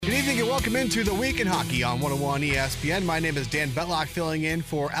and welcome into the Week in Hockey on 101 ESPN. My name is Dan Betlock, filling in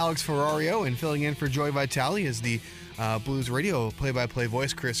for Alex Ferrario and filling in for Joey Vitale is the Blues Radio play-by-play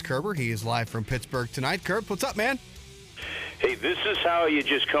voice, Chris Kerber. He is live from Pittsburgh tonight. Kerb, what's up, man? Hey, this is how you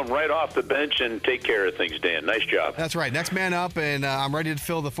just come right off the bench and take care of things, Dan. Nice job. That's right. Next man up, and I'm ready to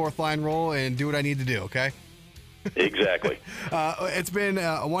fill the fourth line role and do what I need to do, okay? Exactly. It's been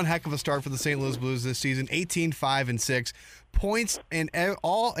one heck of a start for the St. Louis Blues this season. 18-5-6 points in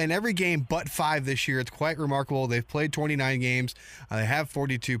every game but 5 this year. It's quite remarkable. They've played 29 games. They have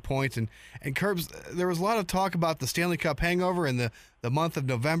 42 points. And Kerbs, there was a lot of talk about the Stanley Cup hangover, and the month of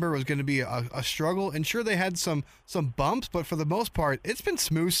November was going to be a struggle. And sure, they had some bumps, but for the most part, it's been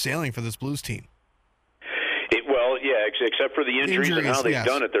smooth sailing for this Blues team. Except for the injuries and how they've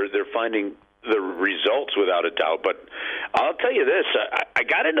done it. They're finding the results without a doubt. But I'll tell you this, I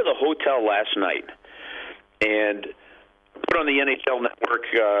got into the hotel last night and put on the NHL Network.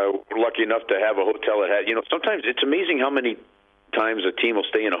 We're lucky enough to have a hotel that had, sometimes it's amazing how many times a team will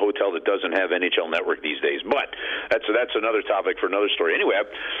stay in a hotel that doesn't have NHL Network these days. But that's another topic for another story. Anyway,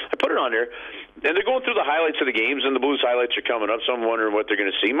 I put it on there, and they're going through the highlights of the games, and the Blues highlights are coming up, so I'm wondering what they're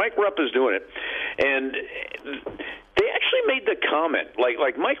going to see. Mike Rupp is doing it, and they actually made the comment,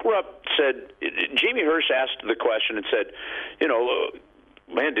 like Mike Rupp said, Jamie Hirsch asked the question and said,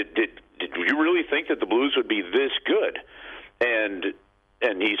 man, did you really think that the Blues would be this good? And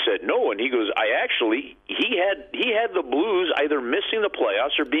he said no, and he goes, he had the Blues either missing the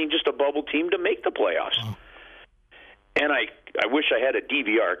playoffs or being just a bubble team to make the playoffs. Oh. And I wish I had a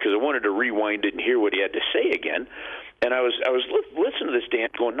DVR because I wanted to rewind it and hear what he had to say again. And I was listening to this, Dan,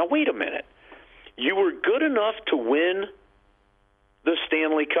 going, now wait a minute. You were good enough to win the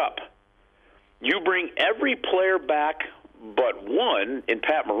Stanley Cup. You bring every player back but one in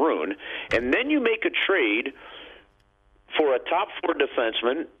Pat Maroon, and then you make a trade for a top 4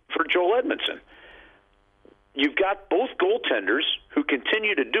 defenseman for Joel Edmondson. You've got both goaltenders who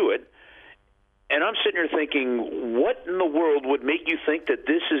continue to do it, and I'm sitting here thinking, what in the world would make you think that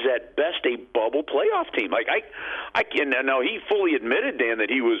this is at best a bubble playoff team? Like I can now he fully admitted, Dan, that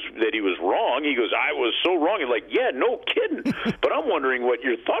he was wrong. He goes, I was so wrong. And like, yeah, no kidding. But I'm wondering what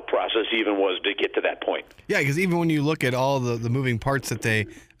your thought process even was to get to that point. Yeah, because even when you look at all the moving parts that they,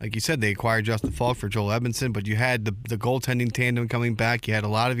 like you said, they acquired Justin Falk for Joel Edmondson, but you had the goaltending tandem coming back. You had a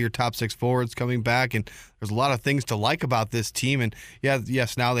lot of your top 6 forwards coming back, and there's a lot of things to like about this team. And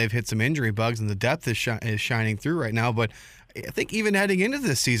yes, now they've hit some injury bugs, and the depth is shining through right now. But I think even heading into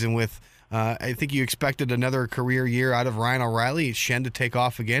this season with I think you expected another career year out of Ryan O'Reilly, Schenn to take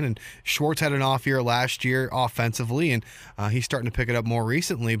off again, and Schwartz had an off year last year offensively, and he's starting to pick it up more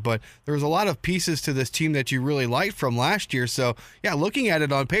recently. But there was a lot of pieces to this team that you really liked from last year. So, yeah, looking at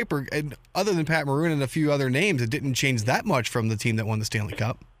it on paper, and other than Pat Maroon and a few other names, it didn't change that much from the team that won the Stanley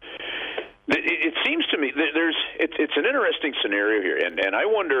Cup. It seems to me it's an interesting scenario here, and I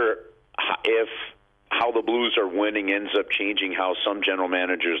wonder if how the Blues are winning ends up changing how some general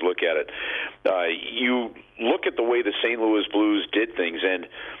managers look at it. You look at the way the St. Louis Blues did things, and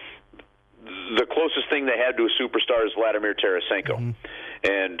the closest thing they had to a superstar is Vladimir Tarasenko. Mm-hmm.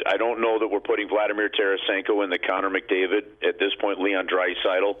 And I don't know that we're putting Vladimir Tarasenko in the Connor McDavid, at this point Leon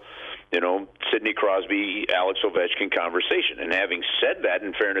Draisaitl, Sidney Crosby, Alex Ovechkin conversation. And having said that,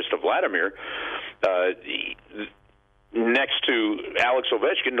 in fairness to Vladimir, next to Alex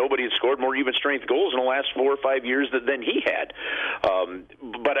Ovechkin, nobody had scored more even-strength goals in the last 4 or 5 years than he had.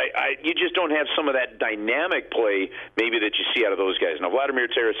 But you just don't have some of that dynamic play maybe that you see out of those guys. Now, Vladimir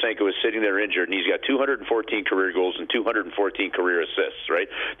Tarasenko is sitting there injured, and he's got 214 career goals and 214 career assists, right?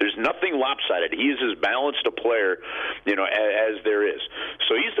 There's nothing lopsided. He is as balanced a player, as there is.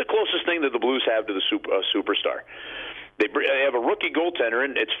 So he's the closest thing that the Blues have to the superstar. They have a rookie goaltender,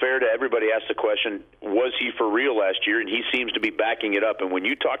 and it's fair to everybody ask the question, was he for real last year? And he seems to be backing it up. And when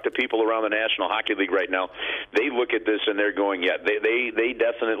you talk to people around the National Hockey League right now, they look at this and they're going, yeah, they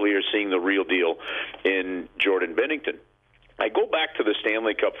definitely are seeing the real deal in Jordan Binnington. I go back to the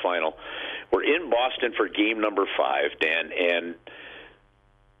Stanley Cup final. We're in Boston for game number 5, Dan, and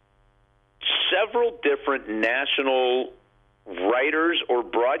several different national writers or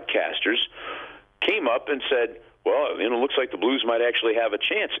broadcasters came up and said, well, it looks like the Blues might actually have a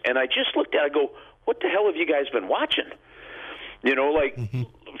chance. And I just looked at it, I go, what the hell have you guys been watching?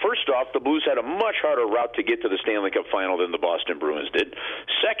 First off, the Blues had a much harder route to get to the Stanley Cup final than the Boston Bruins did.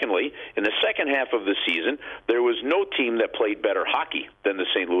 Secondly, in the second half of the season, there was no team that played better hockey than the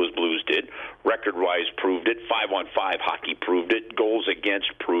St. Louis Blues did. Record-wise proved it. 5-on-5 hockey proved it. Goals against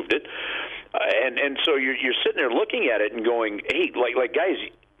proved it. And so you're sitting there looking at it and going, hey, like guys,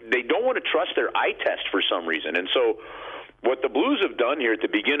 they don't want to trust their eye test for some reason. And so what the Blues have done here at the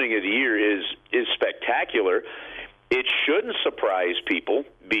beginning of the year is spectacular. It shouldn't surprise people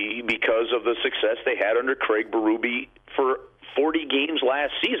because of the success they had under Craig Berube for 40 games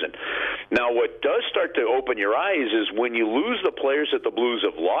last season. Now, what does start to open your eyes is when you lose the players that the Blues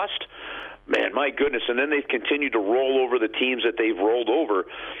have lost, man, my goodness, and then they've continued to roll over the teams that they've rolled over,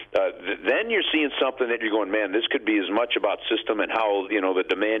 then you're seeing something that you're going, man, this could be as much about system and how, the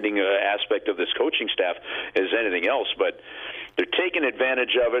demanding aspect of this coaching staff as anything else. But they're taking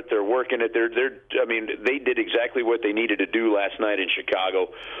advantage of it. They're working it. They did exactly what they needed to do last night in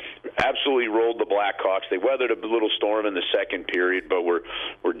Chicago. Absolutely rolled the Blackhawks. They weathered a little storm in the second period, but where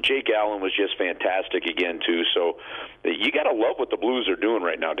Jake Allen was just fantastic again, too. So you got to love what the Blues are doing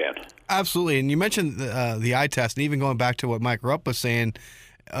right now, Dan. Absolutely. And you mentioned the eye test, and even going back to what Mike Rupp was saying,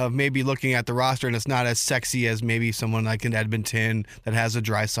 of maybe looking at the roster and it's not as sexy as maybe someone like in Edmonton that has the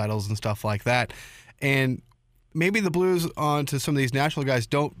Draisaitl's and stuff like that. And maybe the Blues onto some of these national guys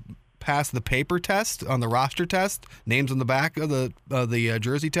don't pass the paper test on the roster test, names on the back of the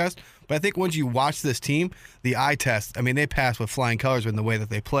jersey test. But I think once you watch this team, the eye test, they pass with flying colors in the way that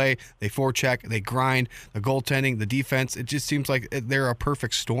they play, they forecheck, they grind, the goaltending, the defense. It just seems like they're a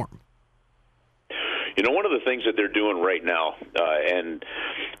perfect storm. One of the things that they're doing right now, and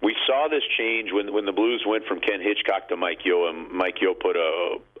we saw this change when the Blues went from Ken Hitchcock to Mike Yeo, and Mike Yeo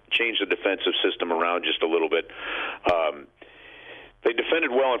changed the defensive system around just a little bit. They defended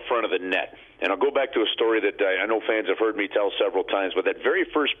well in front of the net. And I'll go back to a story that I know fans have heard me tell several times, but that very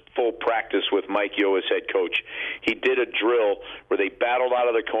first full practice with Mike Yeo as head coach, he did a drill where they battled out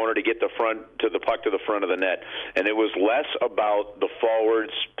of the corner to get the puck to the front of the net. And it was less about the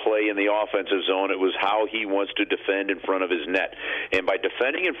forwards' play in the offensive zone. It was how he wants to defend in front of his net. And by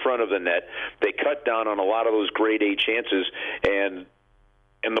defending in front of the net, they cut down on a lot of those grade A chances, and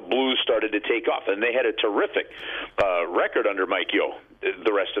the Blues started to take off. And they had a terrific record under Mike Yeo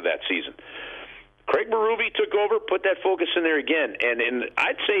the rest of that season. Craig Berube took over, put that focus in there again. And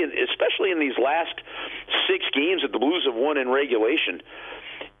I'd say, especially in these last 6 games that the Blues have won in regulation,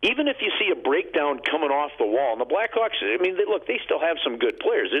 even if you see a breakdown coming off the wall, and the Blackhawks, they still have some good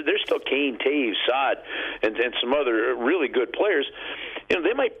players. There's still Kane, Taves, Saad, and some other really good players.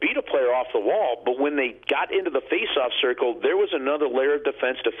 They might beat a player off the wall, but when they got into the face-off circle, there was another layer of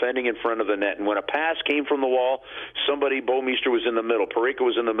defense defending in front of the net. And when a pass came from the wall, Bo Meester was in the middle, Parayko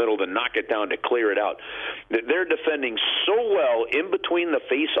was in the middle to knock it down, to clear it out. They're defending so well in between the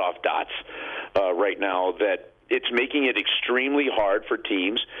face-off dots right now that it's making it extremely hard for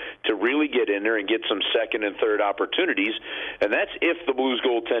teams to really get in there and get some second and third opportunities, and that's if the Blues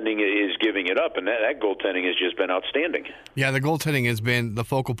goaltending is giving it up, and that goaltending has just been outstanding. Yeah, the goaltending has been the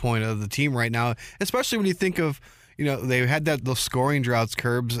focal point of the team right now, especially when you think of, they had those scoring droughts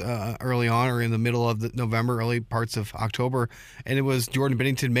curbs early on, or in the middle of November, early parts of October, and it was Jordan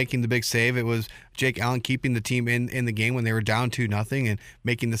Binnington making the big save. It was Jake Allen keeping the team in the game when they were down 2-0 and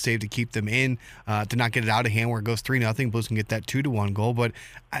making the save to keep them in, to not get it out of hand where it goes 3-0. Blues can get that 2-1 goal. But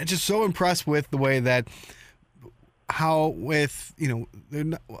I'm just so impressed with the way that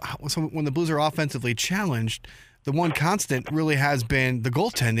when the Blues are offensively challenged, the one constant really has been the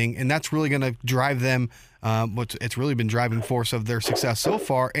goaltending, and that's really going to drive them. It's really been driving force of their success so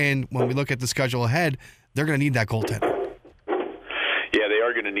far. And when we look at the schedule ahead, they're going to need that goaltending. Yeah, they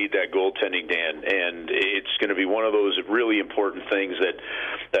are going to need that goaltending, Dan, and it's going to be one of those really important things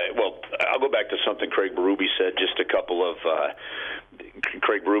I'll go back to something Craig Berube said just a couple of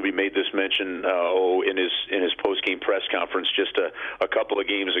Craig Berube made this mention in his post-game press conference just a couple of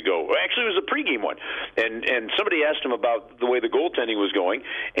games ago. Actually, it was a pregame one, and somebody asked him about the way the goaltending was going,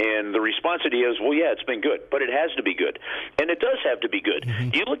 and the response that he has, well, yeah, it's been good, but it has to be good, and it does have to be good.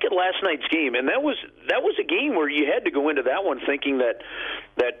 Mm-hmm. You look at last night's game, and that was a game where you had to go into that one thinking that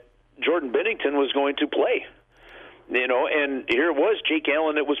Jordan Binnington was going to play. And here it was, Jake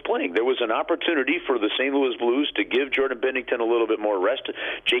Allen that was playing. There was an opportunity for the St. Louis Blues to give Jordan Binnington a little bit more rest.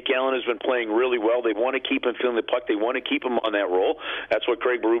 Jake Allen has been playing really well. They want to keep him feeling the puck. They want to keep him on that role. That's what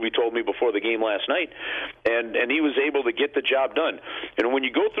Craig Berube told me before the game last night. And he was able to get the job done. And when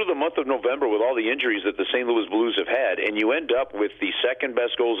you go through the month of November with all the injuries that the St. Louis Blues have had, and you end up with the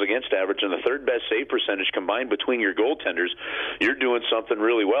second-best goals against average and the third-best save percentage combined between your goaltenders, you're doing something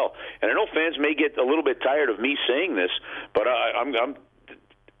really well. And I know fans may get a little bit tired of me saying this, but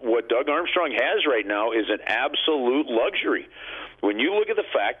what Doug Armstrong has right now is an absolute luxury. When you look at the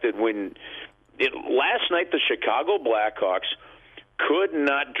fact that last night the Chicago Blackhawks could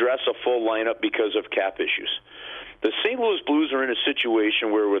not dress a full lineup because of cap issues. The St. Louis Blues are in a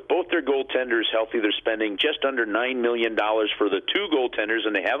situation where with both their goaltenders healthy, they're spending just under $9 million for the two goaltenders,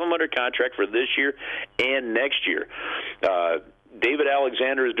 and they have them under contract for this year and next year. David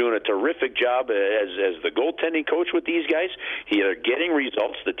Alexander is doing a terrific job as the goaltending coach with these guys. He are getting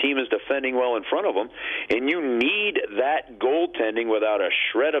results. The team is defending well in front of them, and you need that goaltending without a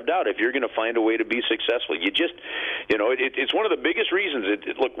shred of doubt if you're going to find a way to be successful. You just, it's one of the biggest reasons.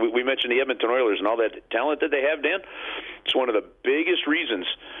 Look, we mentioned the Edmonton Oilers and all that talent that they have, Dan. It's one of the biggest reasons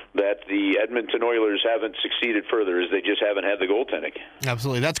that the Edmonton Oilers haven't succeeded further is they just haven't had the goaltending.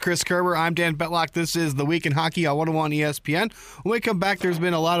 Absolutely. That's Chris Kerber. I'm Dan Betlock. This is The Week in Hockey on 101 ESPN. When we come back, there's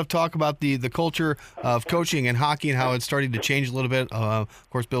been a lot of talk about the culture of coaching and hockey and how it's starting to change a little bit. Of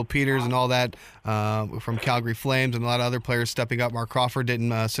course, Bill Peters and all that from Calgary Flames and a lot of other players stepping up. Mark Crawford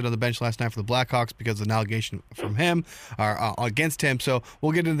didn't sit on the bench last night for the Blackhawks because of an allegation from him or against him. So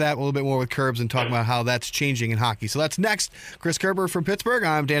we'll get into that a little bit more with Kerbs and talk about how that's changing in hockey. So that's next. Chris Kerber from Pittsburgh.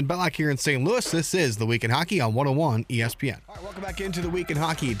 I'm Dan Betlock here in St. Louis. This is The Week in Hockey on 101 ESPN. All right, welcome back into The Week in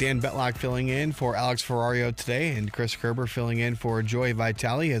Hockey. Dan Betlock filling in for Alex Ferrario today and Chris Kerber filling in for Joey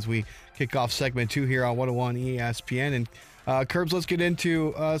Vitale as we kick off segment 2 here on 101 ESPN. And Kerbs, let's get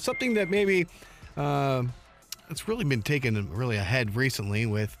into something that maybe it's really been taken really ahead recently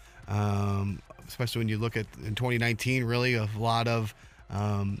with, especially when you look at in 2019, really a lot of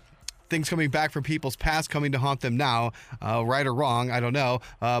things coming back from people's past coming to haunt them now, right or wrong, I don't know.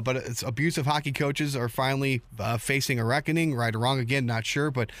 But it's abusive hockey coaches are finally facing a reckoning, right or wrong, again, not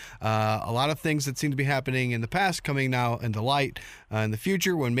sure. But a lot of things that seem to be happening in the past coming now into light in the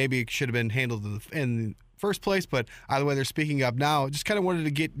future when maybe it should have been handled in first place, but either way they're speaking up now. Just kind of wanted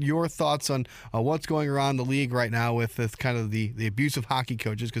to get your thoughts on what's going around the league right now with this kind of the abusive hockey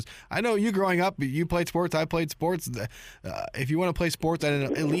coaches, because I know you growing up, you played sports, I played sports. If you want to play sports at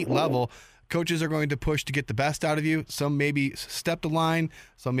an elite level, coaches are going to push to get the best out of you. Some maybe step the line,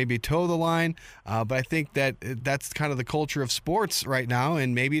 some maybe toe the line, but I think that's kind of the culture of sports right now,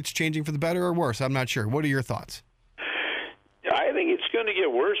 and maybe it's changing for the better or worse. I'm not sure. What are your thoughts? I think it's going to get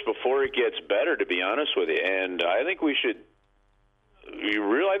worse before it gets better, to be honest with you. And I think we should.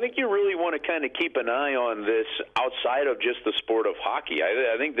 I think you really want to kind of keep an eye on this outside of just the sport of hockey.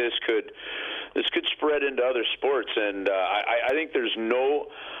 I think this could spread into other sports, and I think there's no.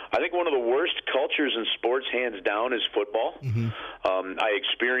 I think one of the worst cultures in sports, hands down, is football. Mm-hmm. I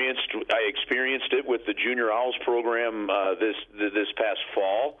experienced it with the Junior Owls program this past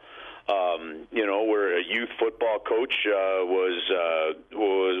fall. Where a youth football coach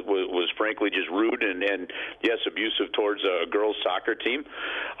was frankly just rude and yes, abusive towards a girls' soccer team,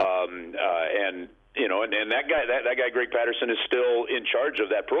 and that guy Greg Patterson is still in charge of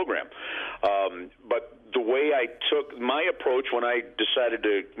that program. But the way I took my approach when I decided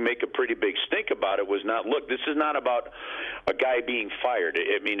to make a pretty big stink about it was not, look, this is not about a guy being fired.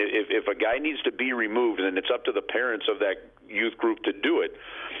 I mean, if a guy needs to be removed, then it's up to the parents of that youth group to do it.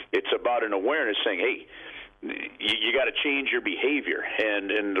 It's about an awareness saying, hey, you got to change your behavior.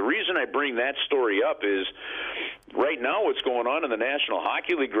 And the reason I bring that story up is right now what's going on in the National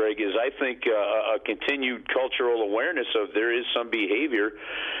Hockey League, Greg, is I think a continued cultural awareness of there is some behavior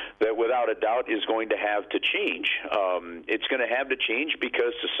that without a doubt is going to have to change. It's going to have to change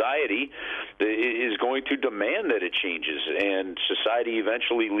because society is going to demand that it changes, and society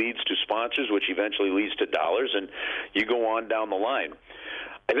eventually leads to sponsors, which eventually leads to dollars, and you go on down the line.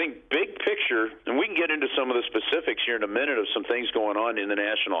 I think big picture, and we can get into some of the specifics here in a minute of some things going on in the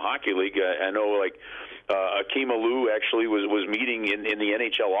National Hockey League. I know, like, Akeem Alou actually was meeting in the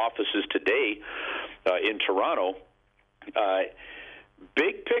NHL offices today in Toronto.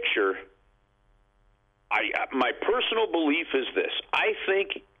 Big picture, my personal belief is this. I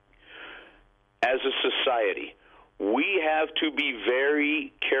think as a society, we have to be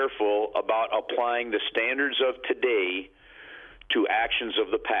very careful about applying the standards of today to actions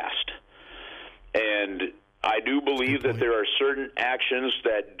of the past. And I do believe that there are certain actions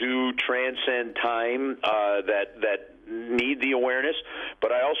that do transcend time that need the awareness,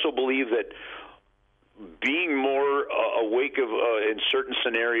 but I also believe that being more awake of in certain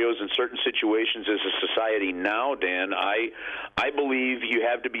scenarios and certain situations as a society now, Dan, I believe you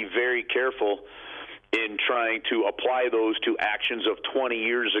have to be very careful in trying to apply those to actions of 20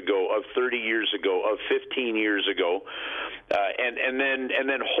 years ago, of 30 years ago, of 15 years ago, and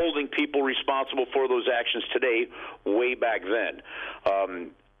then holding people responsible for those actions today, way back then.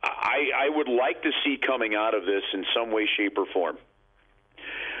 I would like to see coming out of this in some way, shape, or form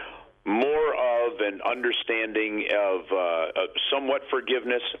more of an understanding of somewhat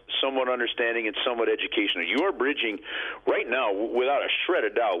forgiveness, somewhat understanding, and somewhat educational. You are bridging right now, without a shred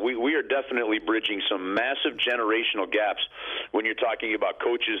of doubt, we are definitely bridging some massive generational gaps when you're talking about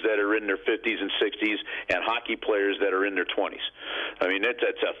coaches that are in their 50s and 60s and hockey players that are in their 20s. I mean, that's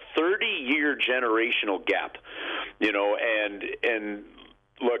a 30-year generational gap, and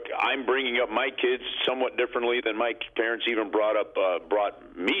look, I'm bringing up my kids somewhat differently than my parents even brought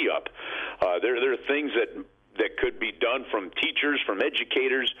me up. There are things that could be done from teachers, from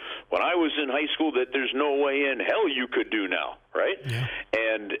educators when I was in high school that there's no way in hell you could do now, right? Yeah.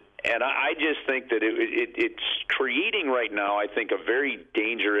 And I just think that it's creating right now, I think, a very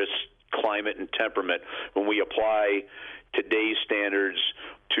dangerous climate and temperament when we apply today's standards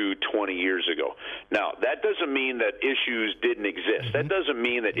to 20 years ago. Now, that doesn't mean that issues didn't exist. That doesn't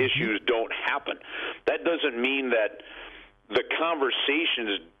mean that issues don't happen. That doesn't mean that the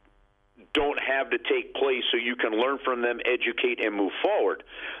conversations don't have to take place so you can learn from them, educate, and move forward.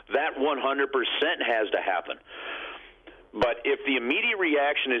 That 100% has to happen. But if the immediate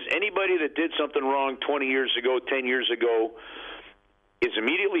reaction is anybody that did something wrong 20 years ago, 10 years ago, is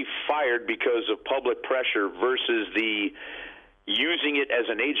immediately fired because of public pressure versus the using it as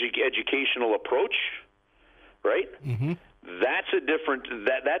an educational approach, right? Mm-hmm. That's a different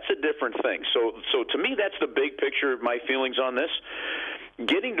thing. So to me, that's the big picture of my feelings on this.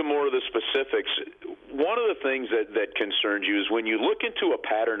 Getting to more of the specifics, one of the things that concerns you is when you look into a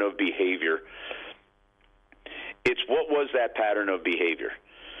pattern of behavior, it's what was that pattern of behavior.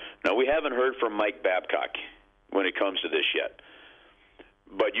 Now, we haven't heard from Mike Babcock when it comes to this yet.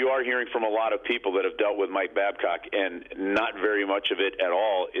 But you are hearing from a lot of people that have dealt with Mike Babcock, and not very much of it at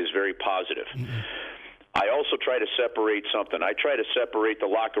all is very positive. Mm-hmm. I also try to separate something. I try to separate the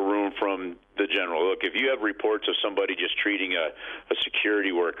locker room from the general. Look, if you have reports of somebody just treating a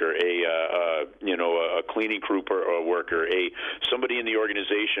security worker, a cleaning crew worker, somebody in the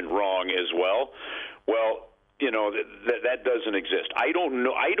organization wrong as well, that doesn't exist. I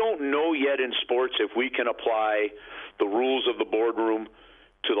don't know yet in sports if we can apply the rules of the boardroom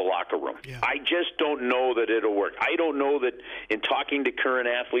to the locker room. Yeah. I just don't know that it'll work. I don't know that in talking to current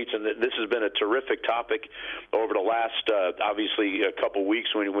athletes, and this has been a terrific topic over the last, obviously, a couple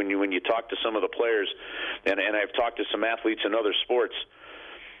weeks when you talk to some of the players, and I've talked to some athletes in other sports,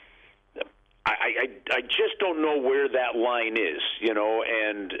 I just don't know where that line is, and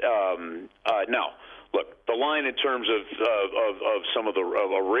now, look, the line in terms of some of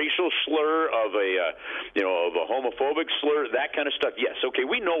a racial slur, of a homophobic slur, that kind of stuff. Yes, okay,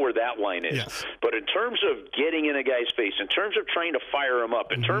 we know where that line is. Yes. But in terms of getting in a guy's face, in terms of trying to fire him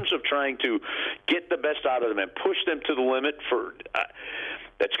up, in terms of trying to get the best out of them and push them to the limit,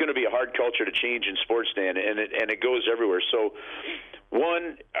 that's going to be a hard culture to change in sports, Dan, and it goes everywhere. So,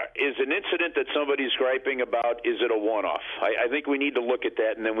 one, is an incident that somebody's griping about, is it a one-off? I think we need to look at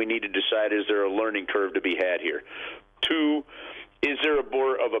that, and then we need to decide, is there a learning curve to be had here? Two, is there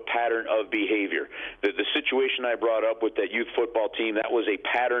more of a pattern of behavior? The situation I brought up with that youth football team, that was a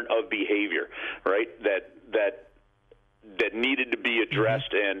pattern of behavior, right, that needed to be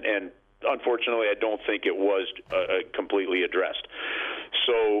addressed, and unfortunately I don't think it was completely addressed.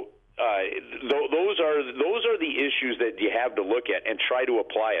 So those are the issues that you have to look at and try to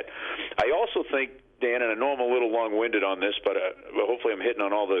apply it. I also think, Dan, and I know I'm a little long-winded on this, but hopefully I'm hitting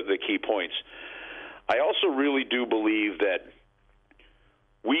on all the key points. I also really do believe that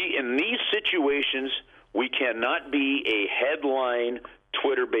in these situations, we cannot be a headline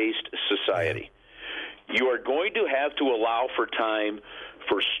Twitter-based society. You are going to have to allow for time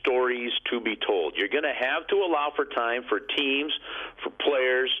for stories to be told. You're going to have to allow for time for teams, for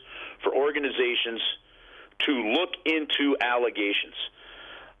players, for organizations to look into allegations.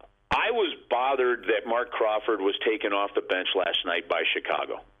 I was bothered that Mark Crawford was taken off the bench last night by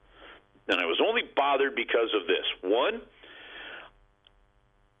Chicago. And I was only bothered because of this. One,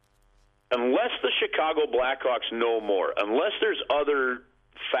 unless the Chicago Blackhawks know more, unless there's other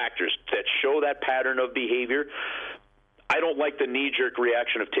factors that show that pattern of behavior, I don't like the knee-jerk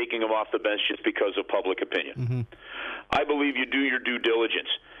reaction of taking him off the bench just because of public opinion. Mm-hmm. I believe you do your due diligence,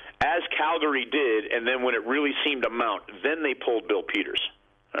 as Calgary did, and then when it really seemed to mount, then they pulled Bill Peters.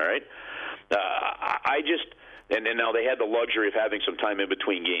 All right? And now they had the luxury of having some time in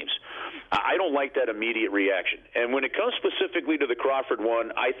between games. I don't like that immediate reaction. And when it comes specifically to the Crawford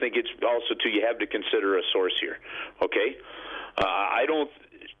one, I think it's also, too, you have to consider a source here. Okay?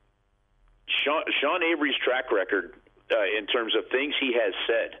 Sean Avery's track record in terms of things he has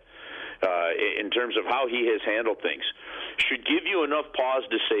said, in terms of how he has handled things, should give you enough pause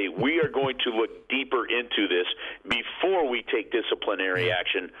to say we are going to look deeper into this before we take disciplinary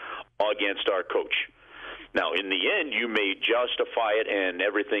action against our coach. Now, in the end, you may justify it and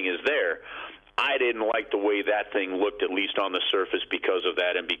everything is there. I didn't like the way that thing looked, at least on the surface, because of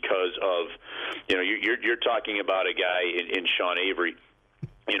that, and because of, you're talking about a guy in Sean Avery,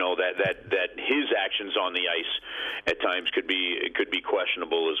 that his actions on the ice at times could be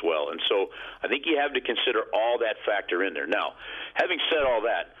questionable as well. And so I think you have to consider all that factor in there. Now, having said all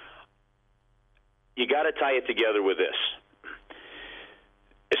that, you got to tie it together with this,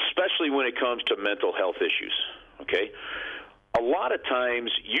 especially when it comes to mental health issues, okay? A lot of times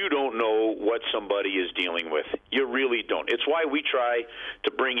you don't know what somebody is dealing with. You really don't. It's why we try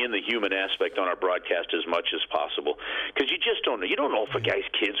to bring in the human aspect on our broadcast as much as possible, because you just don't know. You don't know if a guy's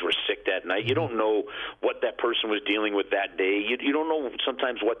kids were sick that night. You don't know what that person was dealing with that day. You don't know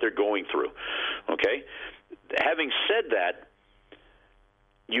sometimes what they're going through, okay? Having said that,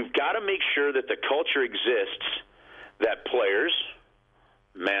 you've got to make sure that the culture exists, that players,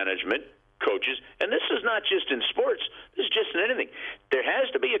 management, coaches, and this is not just in sports, this is just in anything. There has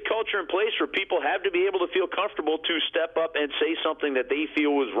to be a culture in place where people have to be able to feel comfortable to step up and say something that they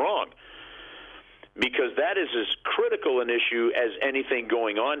feel was wrong, because that is as critical an issue as anything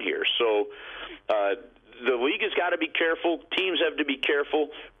going on here. So the league has got to be careful. Teams have to be careful.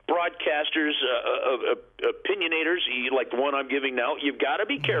 Broadcasters, opinionators, like the one I'm giving now, you've got to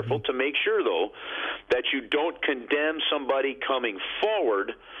be careful to make sure, though, that you don't condemn somebody coming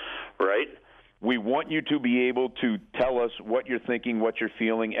forward, right? We want you to be able to tell us what you're thinking, what you're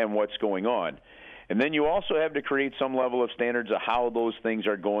feeling, and what's going on. And then you also have to create some level of standards of how those things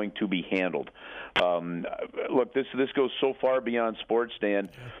are going to be handled. Look, this goes so far beyond sports, Dan,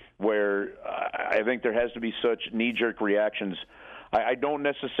 where I think there has to be such knee-jerk reactions. I don't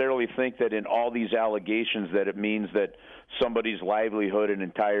necessarily think that in all these allegations that it means that somebody's livelihood and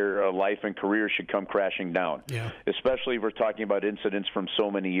entire life and career should come crashing down, especially if we're talking about incidents from so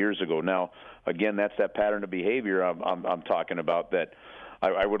many years ago. Now, again, that's that pattern of behavior I'm talking about, that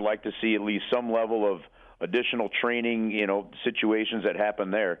I would like to see at least some level of additional training, situations that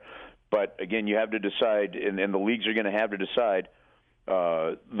happen there. But, again, you have to decide, and the leagues are going to have to decide,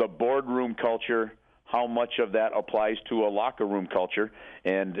 the boardroom culture, how much of that applies to a locker room culture,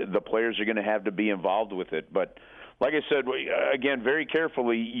 and the players are going to have to be involved with it. But like I said, again, very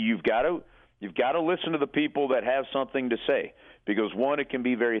carefully, you've got to listen to the people that have something to say, because one, it can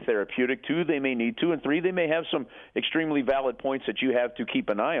be very therapeutic. Two, they may need to, and three, they may have some extremely valid points that you have to keep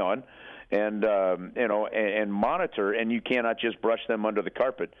an eye on and and monitor, and you cannot just brush them under the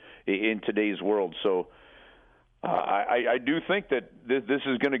carpet in today's world. So I do think that this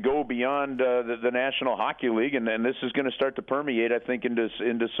is going to go beyond the National Hockey League, and this is going to start to permeate, I think, into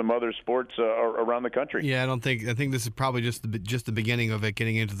some other sports around the country. Yeah, I think this is probably just the beginning of it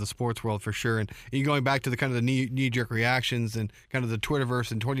getting into the sports world for sure. And going back to the kind of the knee-jerk reactions and kind of the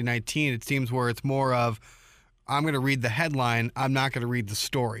Twitterverse in 2019, it seems where it's more of, I'm going to read the headline, I'm not going to read the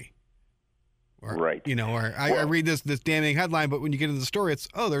story. Or, right. I read this damning headline, but when you get into the story, it's,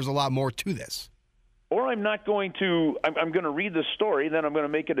 there's a lot more to this. Or I'm going to read the story, then I'm going to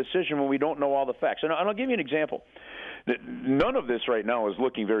make a decision when we don't know all the facts. And I'll give you an example. None of this right now is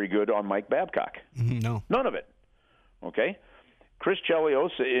looking very good on Mike Babcock. No. None of it. Okay? Chris Chelios,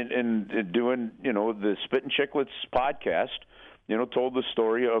 in doing, the Spit and Chicklets podcast, told the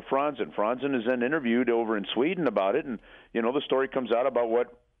story of Franzen. Franzen is then interviewed over in Sweden about it, and, the story comes out about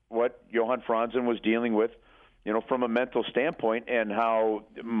what Johan Franzen was dealing with, from a mental standpoint, and how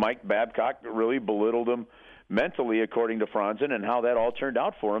Mike Babcock really belittled him mentally, according to Franzen, and how that all turned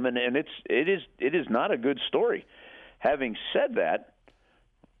out for him. And it is not a good story. Having said that,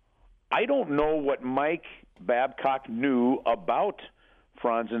 I don't know what Mike Babcock knew about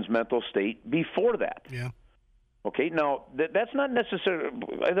Franzen's mental state before that. Yeah. Okay, now, that's not necessarily,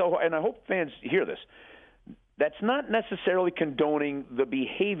 and I hope fans hear this, that's not necessarily condoning the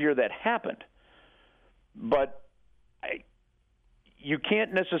behavior that happened. But you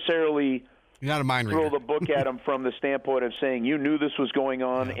can't necessarily throw the book at him from the standpoint of saying you knew this was going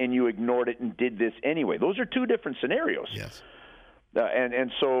on and you ignored it and did this anyway. Those are two different scenarios. Yes.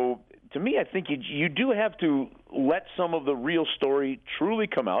 And so, to me, I think you do have to let some of the real story truly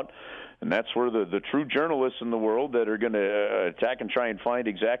come out, and that's where the true journalists in the world that are going to attack and try and find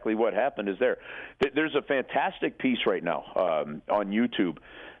exactly what happened is there. There's a fantastic piece right now on YouTube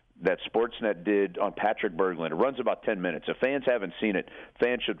that Sportsnet did on Patrick Berglund. It runs about 10 minutes. If fans haven't seen it,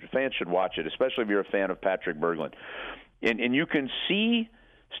 fans should watch it, especially if you're a fan of Patrick Berglund. And you can see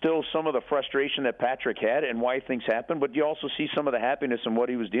still some of the frustration that Patrick had and why things happened, but you also see some of the happiness and what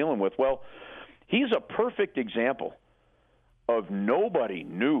he was dealing with. Well, he's a perfect example of nobody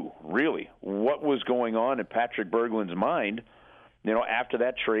knew really what was going on in Patrick Berglund's mind after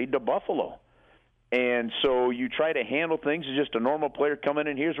that trade to Buffalo. And so you try to handle things as just a normal player coming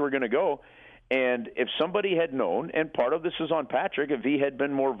in, here's where we're going to go. And if somebody had known, and part of this is on Patrick, if he had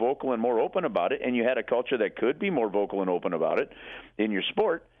been more vocal and more open about it, and you had a culture that could be more vocal and open about it in your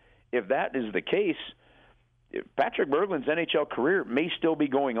sport, if that is the case, Patrick Berglund's NHL career may still be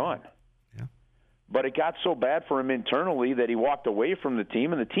going on. Yeah. But it got so bad for him internally that he walked away from the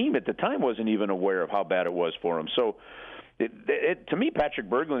team, and the team at the time wasn't even aware of how bad it was for him. So to me, Patrick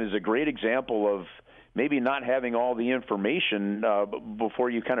Berglund is a great example of maybe not having all the information before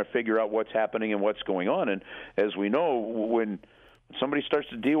you kind of figure out what's happening and what's going on. And as we know, when somebody starts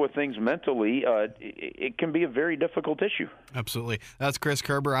to deal with things mentally, it can be a very difficult issue. Absolutely. That's Chris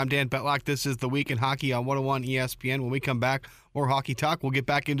Kerber. I'm Dan Betlock. This is The Week in Hockey on 101 ESPN. When we come back, more hockey talk. We'll get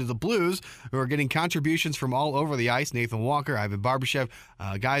back into the Blues, who are getting contributions from all over the ice. Nathan Walker, Ivan Barbashev,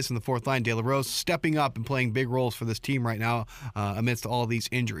 guys from the fourth line, De La Rose, stepping up and playing big roles for this team right now amidst all of these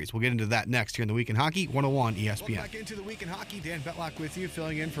injuries. We'll get into that next here in The Week in Hockey, 101 ESPN. Welcome back into The Week in Hockey. Dan Betlock with you,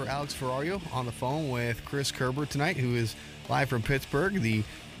 filling in for Alex Ferrario on the phone with Chris Kerber tonight, who is live from Pittsburgh, the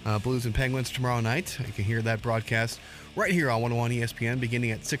Blues and Penguins tomorrow night. You can hear that broadcast right here on 101 ESPN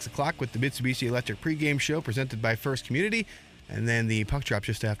beginning at 6 o'clock with the Mitsubishi Electric pregame show presented by First Community, and then the puck drop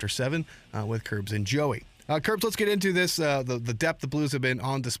just after 7 with Curbs and Joey. Curbs, let's get into this. The depth the Blues have been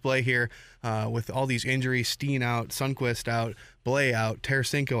on display here with all these injuries. Steen out, Sundqvist out, Blais out,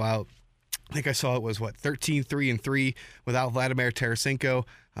 Tarasenko out. I think I saw it was, 13-3-3 without Vladimir Tarasenko.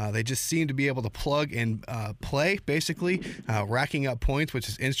 They just seem to be able to plug and play, basically, racking up points, which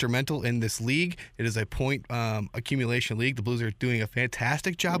is instrumental in this league. It is a point accumulation league. The Blues are doing a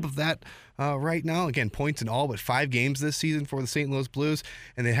fantastic job of that right now. Again, points in all but 5 games this season for the St. Louis Blues,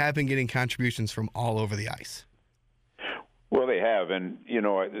 and they have been getting contributions from all over the ice. Well, they have, and,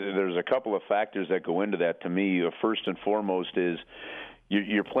 there's a couple of factors that go into that. To me, first and foremost is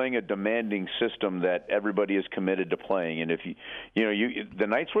you're playing a demanding system that everybody is committed to playing. And if the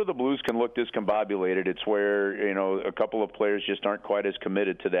nights where the Blues can look discombobulated, it's where, a couple of players just aren't quite as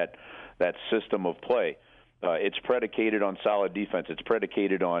committed to that system of play. It's predicated on solid defense. It's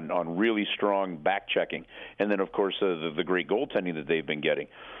predicated on really strong back checking. And then, of course, the great goaltending that they've been getting.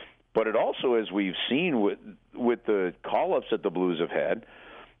 But it also, as we've seen with the call-ups that the Blues have had,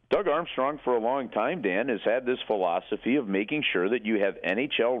 Doug Armstrong, for a long time, Dan, has had this philosophy of making sure that you have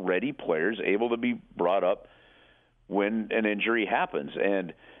NHL-ready players able to be brought up when an injury happens.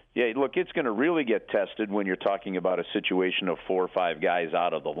 And, yeah, look, it's going to really get tested when you're talking about a situation of 4 or 5 guys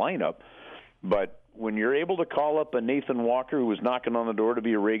out of the lineup. But when you're able to call up a Nathan Walker who was knocking on the door to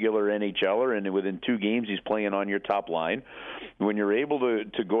be a regular NHLer, and within 2 games he's playing on your top line, when you're able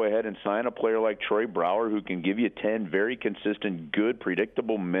to go ahead and sign a player like Troy Brouwer who can give you 10 very consistent, good,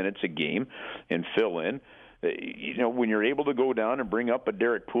 predictable minutes a game and fill in, when you're able to go down and bring up a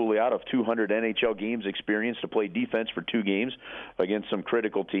Derek Pouliot of 200 NHL games experience to play defense for 2 games against some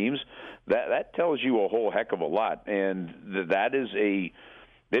critical teams, that tells you a whole heck of a lot. And that is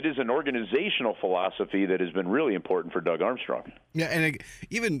it is an organizational philosophy that has been really important for Doug Armstrong. Yeah, and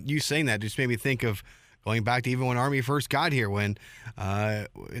even you saying that just made me think of going back to even when Army first got here, when the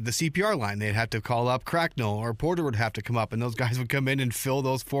CPR line, they'd have to call up Cracknell or Porter would have to come up, and those guys would come in and fill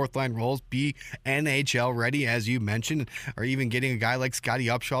those fourth-line roles, be NHL ready, as you mentioned, or even getting a guy like Scotty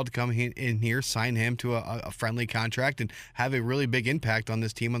Upshaw to come in here, sign him to a friendly contract, and have a really big impact on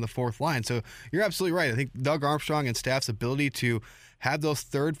this team on the fourth line. So you're absolutely right. I think Doug Armstrong and staff's ability to have those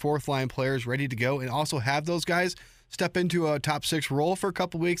third, fourth-line players ready to go and also have those guys step into a top 6 role for a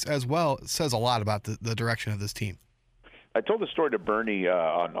couple weeks as well, it says a lot about the direction of this team. I told the story to Bernie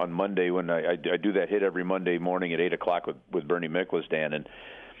on Monday when I do that hit every Monday morning at 8 o'clock with Bernie Miklas, Dan. And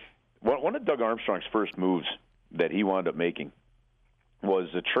one of Doug Armstrong's first moves that he wound up making was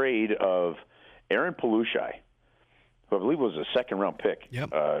the trade of Aaron Palushai, who I believe was a second-round pick,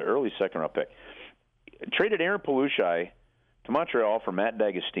 early second-round pick. Traded Aaron Palushai to Montreal for Matt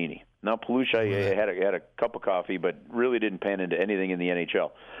D'Agostini. Now, Palushai had a cup of coffee, but really didn't pan into anything in the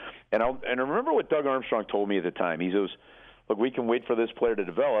NHL. And I remember what Doug Armstrong told me at the time. He goes, look, we can wait for this player to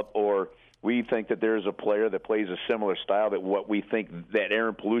develop, or we think that there's a player that plays a similar style that what we think that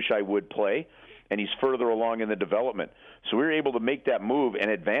Aaron Palushai would play, and he's further along in the development. So we were able to make that move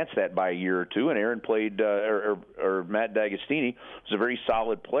and advance that by a year or 2, and Aaron played, or Matt D'Agostini was a very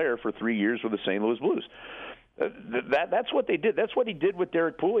solid player for 3 years with the St. Louis Blues. That's what they did. That's what he did with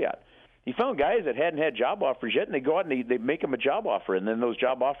Derek Pouliot. He found guys that hadn't had job offers yet, and they go out and they make them a job offer, and then those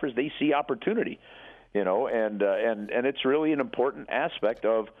job offers, they see opportunity, and it's really an important aspect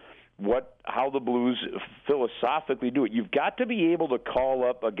of how the Blues philosophically do it. You've got to be able to call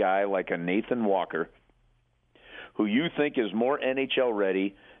up a guy like a Nathan Walker, who you think is more NHL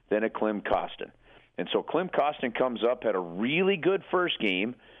ready than a Klim Kostin. And so Klim Kostin comes up, had a really good first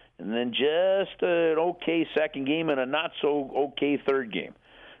game, and then just an okay second game and a not-so-okay third game.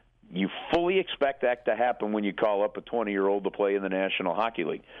 You fully expect that to happen when you call up a 20-year-old to play in the National Hockey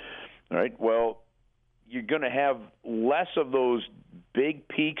League. All right, well, you're going to have less of those big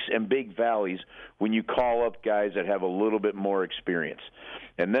peaks and big valleys when you call up guys that have a little bit more experience.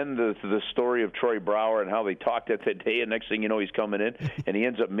 And then the story of Troy Brouwer and how they talked at that day, and next thing you know, he's coming in, and he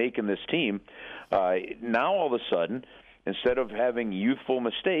ends up making this team. Now, all of a sudden, instead of having youthful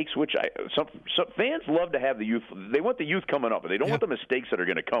mistakes, which some fans love to have the youth, they want the youth coming up, but they don't want the mistakes that are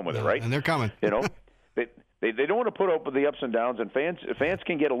going to come with it, right? And they're coming. You know, they don't want to put up with the ups and downs, and fans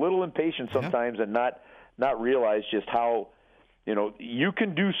can get a little impatient sometimes and not realize just how, you know, you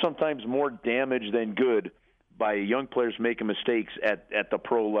can do sometimes more damage than good by young players making mistakes at the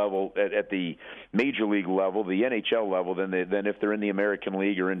pro level, at the major league level, the NHL level, than if they're in the American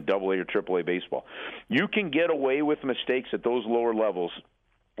League or in AA or AAA baseball. You can get away with mistakes at those lower levels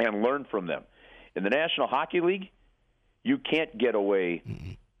and learn from them. In the National Hockey League, you can't get away.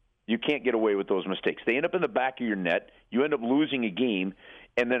 You can't get away with those mistakes. They end up in the back of your net. You end up losing a game,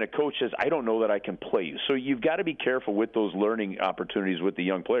 and then a coach says, I don't know that I can play you. So you've got to be careful with those learning opportunities with the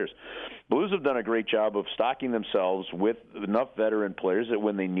young players. Blues have done a great job of stocking themselves with enough veteran players that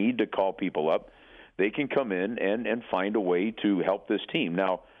when they need to call people up, they can come in and find a way to help this team.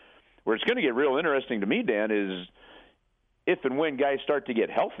 Now, where it's going to get real interesting to me, Dan, is if and when guys start to get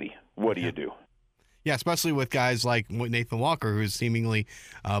healthy, what do you do? Yeah, especially with guys like Nathan Walker, who's seemingly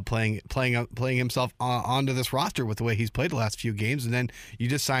playing himself onto this roster with the way he's played the last few games. And then you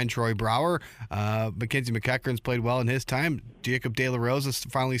just signed Troy Brouwer. Mackenzie McEachern's played well in his time. Jacob De La Rose is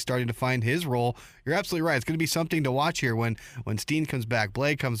finally starting to find his role. You're absolutely right. It's going to be something to watch here when Steen comes back,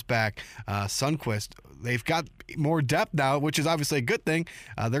 Blake comes back, Sundqvist. They've got more depth now, which is obviously a good thing.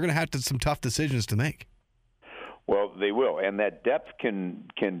 They're going to have some tough decisions to make. Well, they will, and that depth can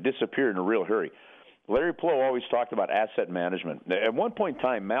disappear in a real hurry. Larry Plow always talked about asset management. At one point in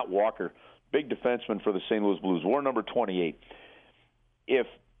time, Matt Walker, big defenseman for the St. Louis Blues, wore number 28. If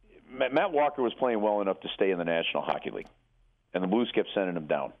Matt Walker was playing well enough to stay in the National Hockey League, and the Blues kept sending him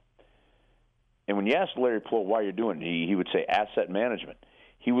down. And when you asked Larry Plow why you're doing it, he would say asset management.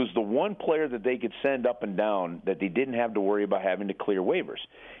 He was the one player that they could send up and down that they didn't have to worry about having to clear waivers.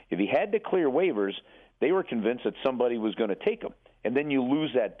 If he had to clear waivers, they were convinced that somebody was going to take him, and then you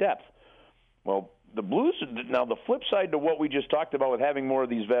lose that depth. Well, the Blues, now the flip side to what we just talked about with having more of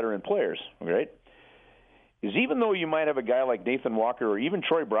these veteran players, right, is even though you might have a guy like Nathan Walker or even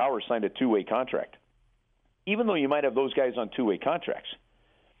Troy Brouwer signed a two-way contract, even though you might have those guys on two-way contracts,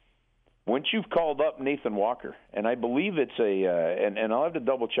 once you've called up Nathan Walker, and I believe it's and I'll have to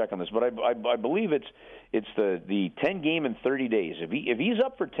double-check on this, but I believe it's the 10 game in 30 days. If he's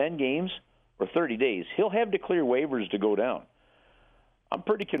up for 10 games or 30 days, he'll have to clear waivers to go down. I'm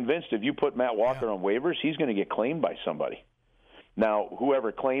pretty convinced if you put Matt Walker on waivers, he's going to get claimed by somebody. Now,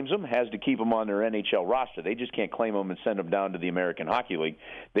 whoever claims him has to keep him on their NHL roster. They just can't claim him and send him down to the American Hockey League.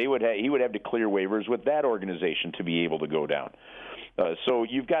 He would have to clear waivers with that organization to be able to go down. So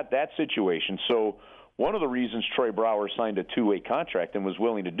you've got that situation. So one of the reasons Troy Brouwer signed a two-way contract and was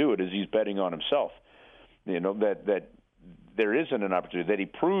willing to do it is he's betting on himself. You know, that there isn't an opportunity, that he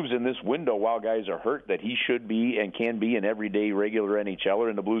proves in this window while guys are hurt that he should be and can be an everyday regular NHLer,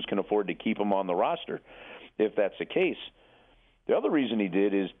 and the Blues can afford to keep him on the roster if that's the case. The other reason he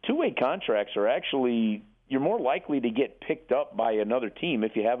did is two-way contracts are actually, you're more likely to get picked up by another team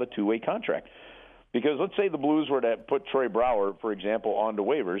if you have a two-way contract. Because let's say the Blues were to put Troy Brouwer, for example, onto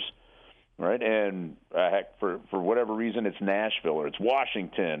waivers, right? And heck, for whatever reason, it's Nashville or it's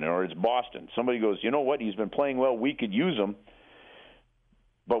Washington or it's Boston. Somebody goes, you know what, he's been playing well, we could use him,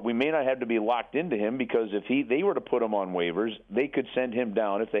 but we may not have to be locked into him because if they were to put him on waivers, they could send him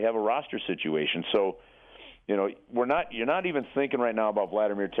down if they have a roster situation. So, you know, you're not even thinking right now about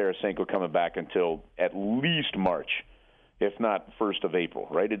Vladimir Tarasenko coming back until at least March, if not 1st of April,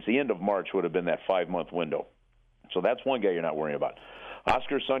 right? It's the end of March would have been that 5-month window. So that's one guy you're not worrying about.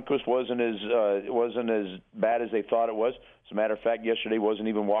 Oscar Sundqvist wasn't as bad as they thought it was. As a matter of fact, yesterday wasn't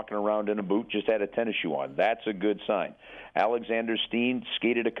even walking around in a boot, just had a tennis shoe on. That's a good sign. Alexander Steen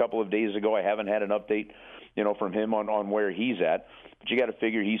skated a couple of days ago. I haven't had an update, you know, from him on where he's at. But you got to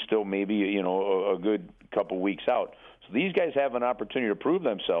figure he's still maybe, you know, a good couple weeks out. So these guys have an opportunity to prove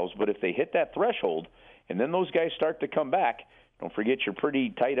themselves, but if they hit that threshold and then those guys start to come back, don't forget you're pretty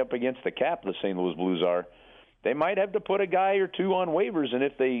tight up against the cap, the St. Louis Blues are. They might have to put a guy or two on waivers, and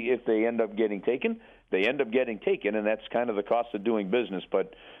if they end up getting taken, they end up getting taken, and that's kind of the cost of doing business.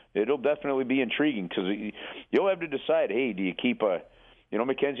 But it'll definitely be intriguing because you'll have to decide, hey, do you keep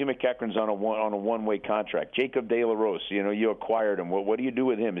Mackenzie McEachran's on a one-way contract. Jacob De La Rose, you acquired him. What do you do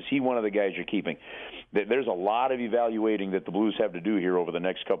with him? Is he one of the guys you're keeping? There's a lot of evaluating that the Blues have to do here over the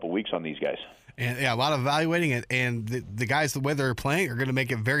next couple of weeks on these guys. And a lot of evaluating it, and the guys, the way they're playing, are going to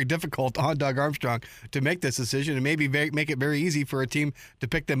make it very difficult on Doug Armstrong to make this decision, and maybe make it very easy for a team to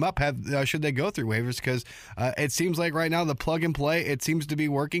pick them up should they go through waivers, because it seems like right now the plug and play, it seems to be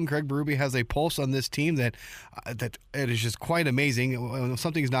working. Craig Berube has a pulse on this team that it is just quite amazing. When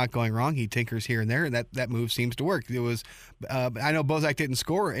something's not going wrong, he tinkers here and there, and that move seems to work. It was I know Bozak didn't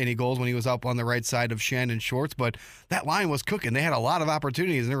score any goals when he was up on the right side of Schenn and Schwartz, but that line was cooking. They had a lot of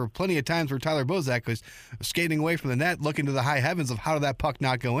opportunities, and there were plenty of times where Tyler Bozak was skating away from the net, looking to the high heavens of how did that puck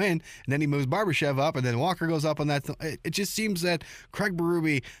not go in, and then he moves Barbashev up, and then Walker goes up on that. It just seems that Craig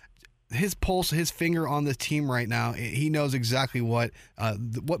Berube, his pulse, his finger on the team right now, he knows exactly what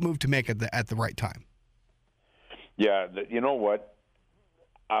move to make at the right time. Yeah, you know what?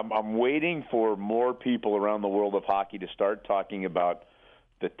 I'm waiting for more people around the world of hockey to start talking about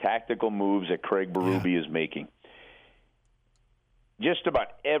the tactical moves that Craig Berube is making. Just about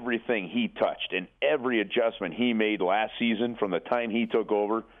everything he touched and every adjustment he made last season from the time he took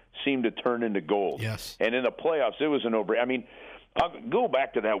over seemed to turn into gold. Yes. And in the playoffs, it was a no-brainer. I mean, I'll go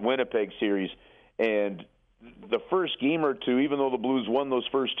back to that Winnipeg series, and the first game or two, even though the Blues won those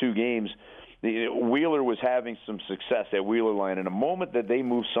first two games, Wheeler was having some success at Wheeler line. And the moment that they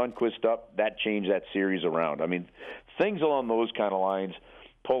moved Sundqvist up, that changed that series around. I mean, things along those kind of lines,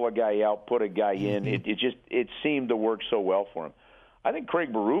 pull a guy out, put a guy in, it seemed to work so well for him. I think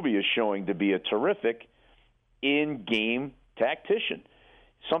Craig Berube is showing to be a terrific in-game tactician.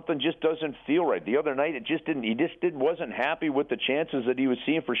 Something just doesn't feel right. The other night, wasn't happy with the chances that he was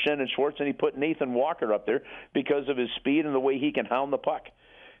seeing for Schenn and Schwartz, and he put Nathan Walker up there because of his speed and the way he can hound the puck.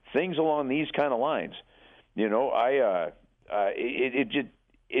 Things along these kind of lines,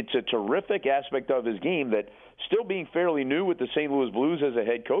 it's a terrific aspect of his game that, still being fairly new with the St. Louis Blues as a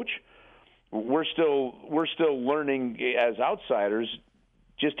head coach, we're still learning as outsiders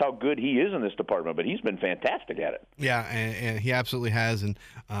just how good he is in this department, but he's been fantastic at it. Yeah, and he absolutely has, and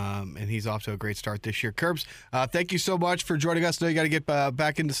he's off to a great start this year. Kerbs, thank you so much for joining us. I know you got to get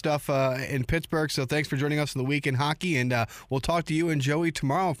back into stuff in Pittsburgh, so thanks for joining us in the Week in Hockey, and we'll talk to you and Joey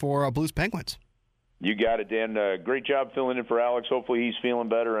tomorrow for Blues Penguins. You got it, Dan. Great job filling in for Alex. Hopefully he's feeling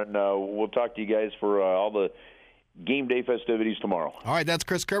better, and we'll talk to you guys for all the game day festivities tomorrow. All right, that's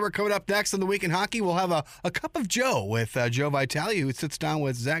Chris Kerber. Coming up next on the Week in Hockey, we'll have a cup of Joe with Joe Vitale, who sits down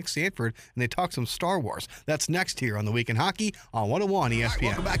with Zach Sanford, and they talk some Star Wars. That's next here on the Week in Hockey on 101 ESPN. Right,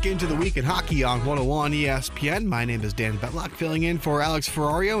 welcome back into the Week in Hockey on 101 ESPN. My name is Dan Betlock, filling in for Alex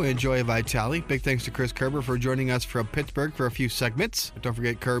Ferrario and Joey Vitale. Big thanks to Chris Kerber for joining us from Pittsburgh for a few segments. Don't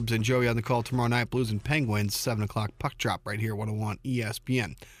forget Kerbs and Joey on the call tomorrow night. Blues and Penguins, 7 o'clock puck drop right here, 101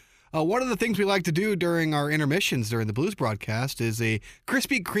 ESPN. One of the things we like to do during our intermissions during the Blues broadcast is a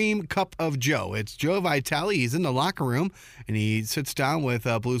Krispy Kreme Cup of Joe. It's Joe Vitale. He's in the locker room, and he sits down with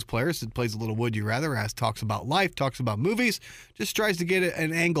Blues players and plays a little Would You Rather, talks about life, talks about movies, just tries to get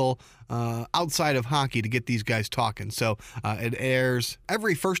an angle outside of hockey to get these guys talking. So it airs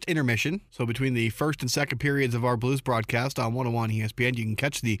every first intermission. So between the first and second periods of our Blues broadcast on 101 ESPN, you can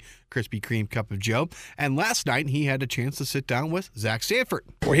catch the Krispy Kreme Cup of Joe. And last night, he had a chance to sit down with Zach Sanford.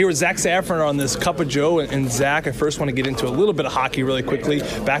 We're here with Zach Sanford on this Cup of Joe. And Zach, I first want to get into a little bit of hockey really quickly.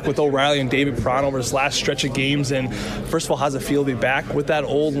 Back with O'Reilly and David Perron over this last stretch of games. And first of all, how's it feel to be back with that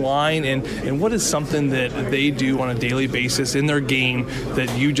old line? And what is something that they do on a daily basis in their game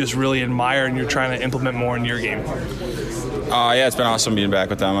that you just really admire and you're trying to implement more in your game? Yeah, it's been awesome being back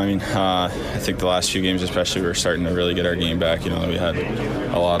with them. I mean, I think the last few games especially, we're starting to really get our game back, that we had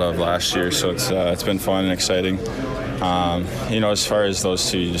a lot of last year. So it's been fun and exciting. As far as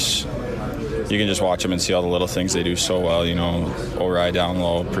those two, you can just watch them and see all the little things they do so well. O'Reilly down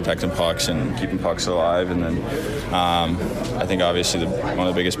low, protecting pucks and keeping pucks alive. And then I think obviously one of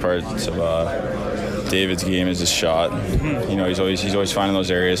the biggest parts of David's game is his shot. He's always finding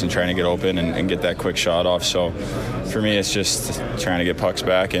those areas and trying to get open and get that quick shot off. So for me, it's just trying to get pucks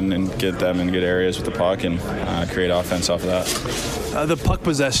back and get them in good areas with the puck and create offense off of that. The puck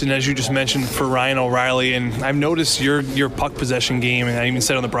possession, as you just mentioned, for Ryan O'Reilly, and I've noticed your puck possession game, and I even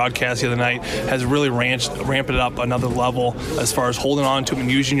said on the broadcast the other night, has really ramped it up another level as far as holding on to them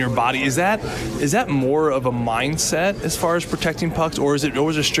and using your body. Is that more of a mindset as far as protecting pucks, or is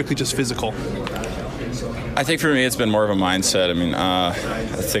it strictly just physical? I think for me it's been more of a mindset. I mean, I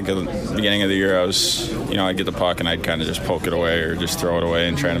think at the beginning of the year I'd get the puck and I'd kind of just poke it away or just throw it away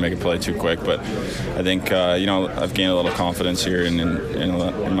and try to make a play too quick. But I think, I've gained a little confidence here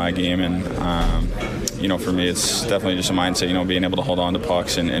in my game. And, for me it's definitely just a mindset, being able to hold on to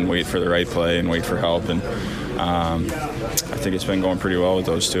pucks and wait for the right play and wait for help. And I think it's been going pretty well with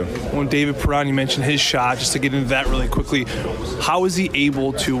those two. When David Perron, you mentioned his shot, just to get into that really quickly, how is he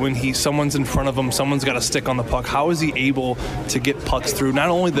able to, when someone's in front of him, someone's got a stick on the puck, how is he able to get pucks through not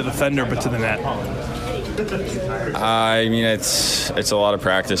only the defender but to the net? I mean, it's a lot of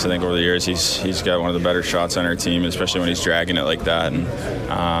practice. I think over the years he's got one of the better shots on our team, especially when he's dragging it like that. And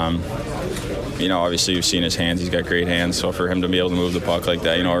obviously you've seen his hands. He's got great hands. So for him to be able to move the puck like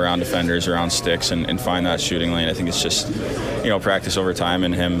that, around defenders, around sticks, and find that shooting lane, I think it's just, practice over time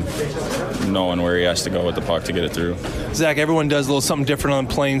and him knowing where he has to go with the puck to get it through. Zach, everyone does a little something different on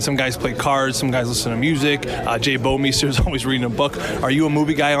planes. Some guys play cards. Some guys listen to music. Jay Bouwmeester is always reading a book. Are you a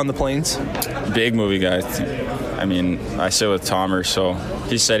movie guy on the planes? Big movie guy. I mean, I sit with Tomer, so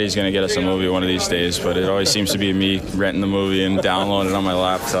he said he's going to get us a movie one of these days, but it always seems to be me renting the movie and downloading it on my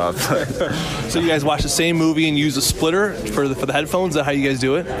laptop. So you guys watch the same movie and use a splitter for the headphones? Is that how you guys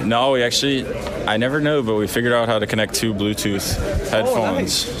do it? No, I never knew, but we figured out how to connect two Bluetooth headphones. Oh,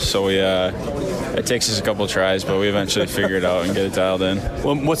 nice. So it takes us a couple of tries, but we eventually figure it out and get it dialed in.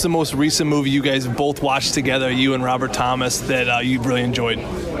 Well, what's the most recent movie you guys both watched together, you and Robert Thomas, that you really enjoyed?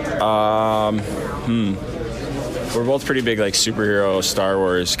 We're both pretty big superhero Star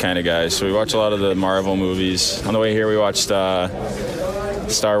Wars kind of guys, so we watch a lot of the Marvel movies. On the way here we watched Star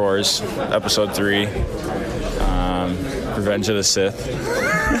Wars Episode 3, Revenge of the Sith.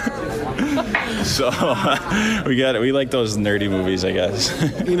 So we like those nerdy movies, I guess.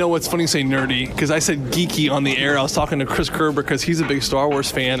 You know what's funny, you say nerdy, because I said geeky on the air. I was talking to Chris Kerber because he's a big Star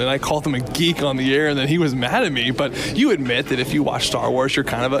Wars fan, and I called him a geek on the air, and then he was mad at me. But you admit that if you watch Star Wars, you're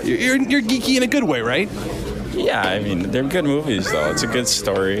kind of you're geeky in a good way, right? Yeah, I mean, they're good movies, though. It's a good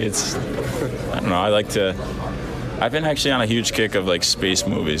story. I don't know, I've been actually on a huge kick of space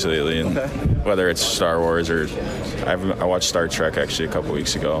movies lately, and whether it's Star Wars or I watched Star Trek actually a couple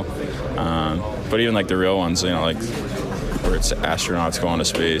weeks ago. But even the real ones, where it's astronauts going to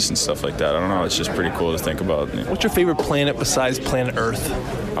space and stuff like that. I don't know, it's just pretty cool to think about. What's your favorite planet besides planet Earth?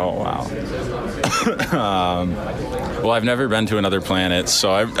 Oh, wow. Well, I've never been to another planet,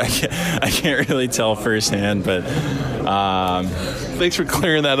 so I can't really tell firsthand, but... Thanks for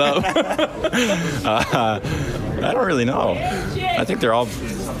clearing that up. I don't really know. I think they're all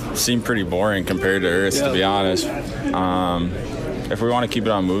seem pretty boring compared to Earth, to be honest. If we want to keep it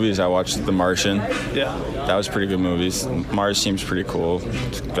on movies, I watched The Martian. Yeah. That was pretty good movies. Mars seems pretty cool.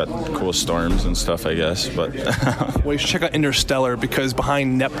 It's got cool storms and stuff, I guess. But well, you should check out Interstellar, because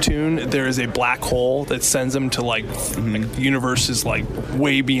behind Neptune there is a black hole that sends them to universes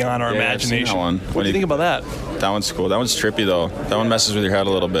way beyond our imagination. I've seen that one. What do you think about that? That one's cool. That one's trippy though. That one messes with your head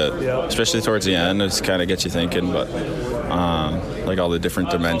a little bit, especially towards the end. It kind of gets you thinking, but all the different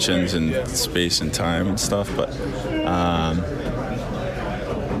dimensions and space and time and stuff. But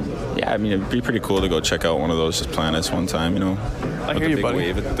yeah, I mean, it'd be pretty cool to go check out one of those planets one time, I hear you,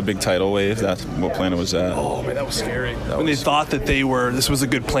 buddy. The big tidal wave, that's what planet was that? Oh, man, that was scary. They thought that this was a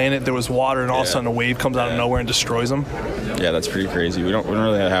good planet, there was water, and all of a sudden a wave comes out of nowhere and destroys them. Yeah, that's pretty crazy. We don't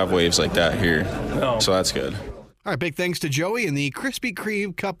really have waves like that here, so that's good. All right, big thanks to Joey and the Krispy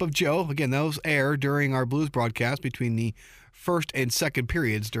Kreme Cup of Joe. Again, those air during our Blues broadcast between the first and second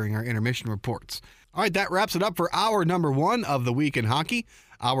periods during our intermission reports. All right, that wraps it up for hour number 1 of the Week in Hockey.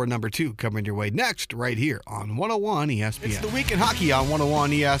 Hour number 2 coming your way next, right here on 101 ESPN. It's the Week in Hockey on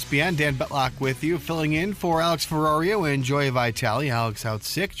 101 ESPN. Dan Betlock with you, filling in for Alex Ferrario and Joey Vitale. Alex out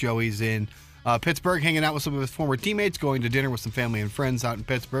sick. Joey's in Pittsburgh, hanging out with some of his former teammates, going to dinner with some family and friends out in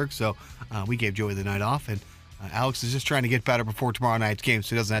Pittsburgh. So we gave Joey the night off, and Alex is just trying to get better before tomorrow night's game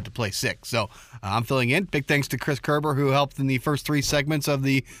so he doesn't have to play sick. So I'm filling in. Big thanks to Chris Kerber, who helped in the first 3 segments of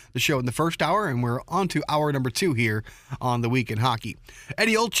the show in the first hour, and we're on to hour number 2 here on the Week in Hockey.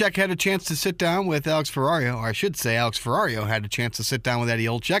 Eddie Olczyk had a chance to sit down with Alex Ferrario, or I should say Alex Ferrario had a chance to sit down with Eddie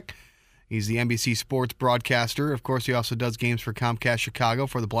Olczyk. He's the NBC Sports broadcaster. Of course, he also does games for Comcast Chicago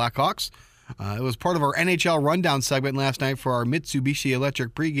for the Blackhawks. It was part of our NHL Rundown segment last night for our Mitsubishi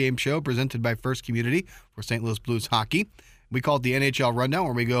Electric pregame show presented by First Community for St. Louis Blues Hockey. We call it the NHL Rundown,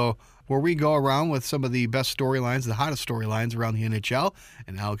 where we go around with some of the best storylines, the hottest storylines around the NHL,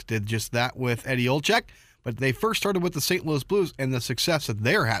 and Alex did just that with Eddie Olczyk. But they first started with the St. Louis Blues and the success that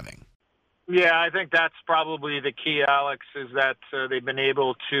they're having. Yeah, I think that's probably the key, Alex, is that they've been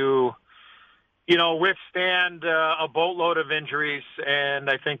able to, withstand a boatload of injuries, and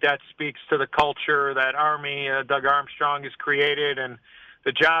I think that speaks to the culture that Army, Doug Armstrong, has created, and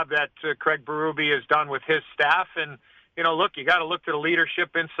the job that Craig Berube has done with his staff. And, look, you got to look to the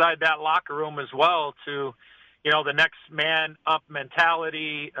leadership inside that locker room as well to, the next man up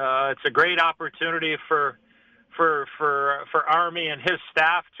mentality. It's a great opportunity for Army and his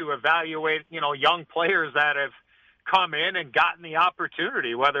staff to evaluate, young players that have come in and gotten the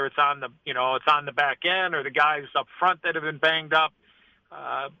opportunity, whether it's on the back end or the guys up front that have been banged up.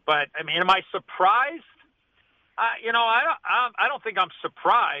 But I mean, am I surprised? I don't think I'm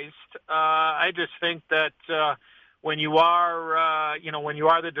surprised. I just think that when you are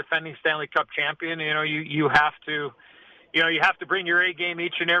the defending Stanley Cup champion, you have to bring your A game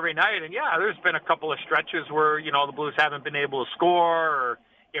each and every night. And yeah, there's been a couple of stretches where the Blues haven't been able to score, or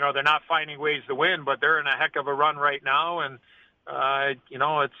they're not finding ways to win, but they're in a heck of a run right now. And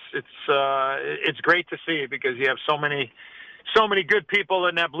it's great to see, because you have so many good people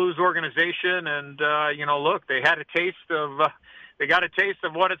in that Blues organization. And look, they got a taste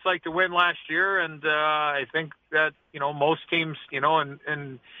of what it's like to win last year. And I think that most teams in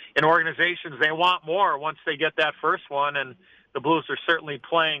organizations, they want more once they get that first one, and the Blues are certainly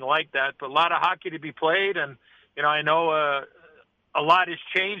playing like that. But a lot of hockey to be played, and I know a lot has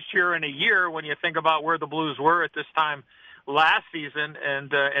changed here in a year when you think about where the Blues were at this time last season,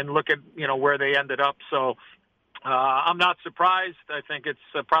 and look at where they ended up. So I'm not surprised. I think it's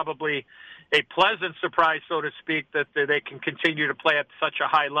probably a pleasant surprise, so to speak, that they can continue to play at such a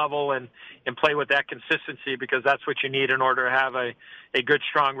high level and play with that consistency, because that's what you need in order to have a good,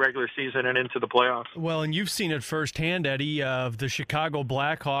 strong regular season and into the playoffs. Well, and you've seen it firsthand, Eddie, of the Chicago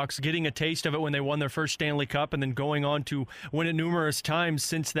Blackhawks getting a taste of it when they won their first Stanley Cup and then going on to win it numerous times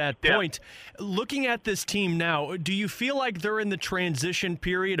since that point. Yeah. Looking at this team now, do you feel like they're in the transition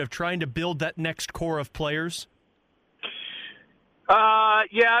period of trying to build that next core of players?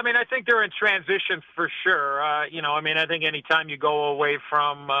 Yeah, I mean, I think they're in transition for sure. I think anytime you go away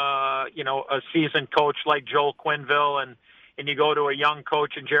from, a seasoned coach like Joel Quenneville and you go to a young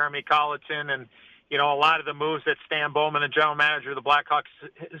coach in Jeremy Colleton, and, a lot of the moves that Stan Bowman, the general manager of the Blackhawks,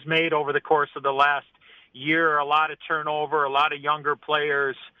 has made over the course of the last year, a lot of turnover, a lot of younger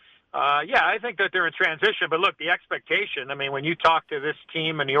players. I think that they're in transition. But look, the expectation, I mean, when you talk to this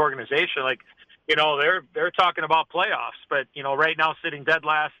team and the organization, like, they're talking about playoffs, but, right now sitting dead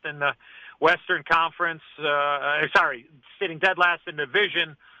last in the Western Conference, sitting dead last in the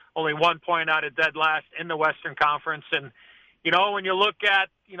division, only 1 point out of dead last in the Western Conference. And, when you look at,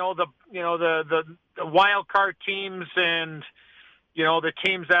 the wild card teams and, the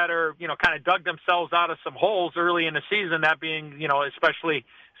teams that are, kind of dug themselves out of some holes early in the season, that being, especially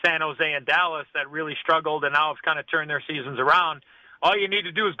San Jose and Dallas, that really struggled and now have kind of turned their seasons around. All you need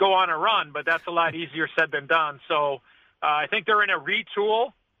to do is go on a run, but that's a lot easier said than done. So I think they're in a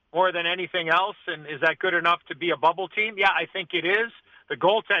retool more than anything else. And is that good enough to be a bubble team? Yeah, I think it is. The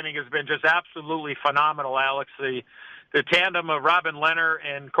goaltending has been just absolutely phenomenal, Alex. The tandem of Robin Lehner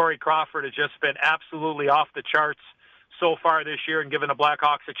and Corey Crawford has just been absolutely off the charts so far this year, and given the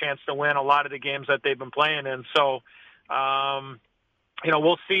Blackhawks a chance to win a lot of the games that they've been playing in. So,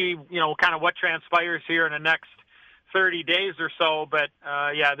 we'll see, kind of what transpires here in the next 30 days or so. But,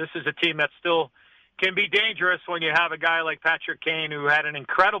 this is a team that still can be dangerous when you have a guy like Patrick Kane, who had an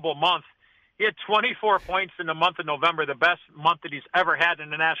incredible month. He had 24 points in the month of November, the best month that he's ever had in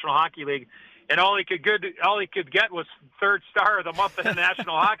the National Hockey League. And all he could get was third star of the month in the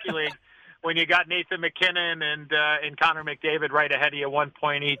National Hockey League, when you got Nathan McKinnon and Connor McDavid right ahead of you, 1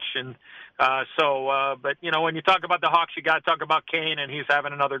 point each. And but when you talk about the Hawks, you got to talk about Kane, and he's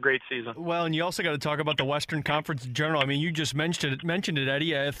having another great season. Well, and you also got to talk about the Western Conference in general. I mean, you just mentioned it,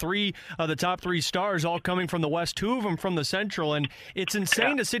 Eddie. Three of the top three stars all coming from the West, two of them from the Central, and it's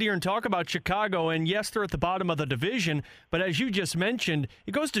insane to sit here and talk about Chicago. And yes, they're at the bottom of the division, but as you just mentioned,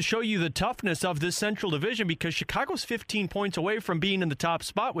 it goes to show you the toughness of this Central Division, because Chicago's 15 points away from being in the top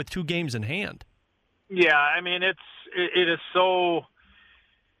spot with 2 games in hand. Yeah, I mean, it is so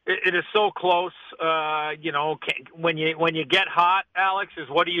close. When you get hot, Alex, is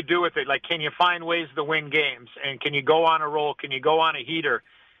what do you do with it? Like, can you find ways to win games, and can you go on a roll? Can you go on a heater?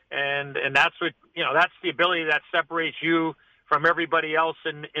 And that's what that's the ability that separates you from everybody else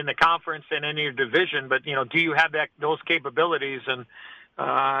in the conference and in your division. But do you have those capabilities? And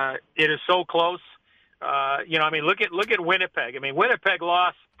it is so close. Look at Winnipeg. I mean, Winnipeg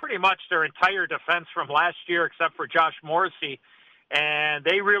lost pretty much their entire defense from last year, except for Josh Morrissey, and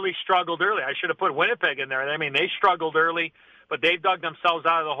they really struggled early. I should have put Winnipeg in there. I mean, they struggled early, but they've dug themselves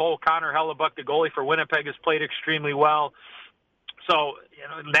out of the hole. Connor Hellebuck, the goalie for Winnipeg, has played extremely well. So,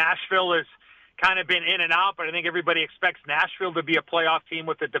 Nashville is kind of been in and out, but I think everybody expects Nashville to be a playoff team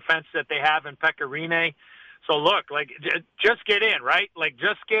with the defense that they have in Pekka Rinne. So look, like, just get in, right? Like,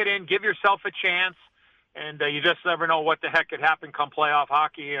 just get in, give yourself a chance, and you just never know what the heck could happen come playoff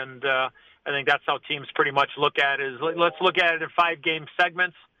hockey. And I think that's how teams pretty much look at it. Is let's look at it in 5-game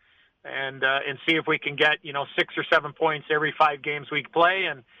segments, and see if we can get 6 or 7 points every 5 games we play.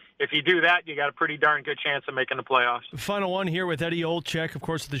 And if you do that, you got a pretty darn good chance of making the playoffs. Final one here with Eddie Olczyk, of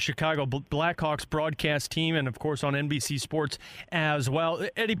course, the Chicago Blackhawks broadcast team, and, of course, on NBC Sports as well.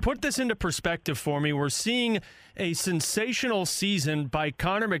 Eddie, put this into perspective for me. We're seeing a sensational season by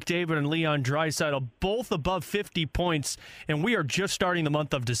Connor McDavid and Leon Draisaitl, both above 50 points, and we are just starting the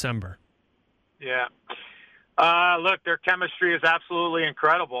month of December. Yeah. Look, their chemistry is absolutely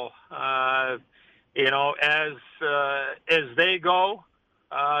incredible. As they go,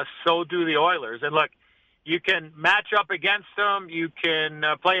 so do the Oilers. And look, you can match up against them. You can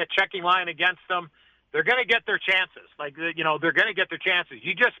play a checking line against them. They're going to get their chances. They're going to get their chances.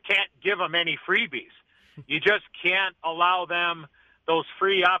 You just can't give them any freebies. You just can't allow them those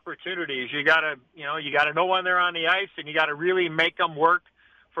free opportunities. You got to know when they're on the ice, and you got to really make them work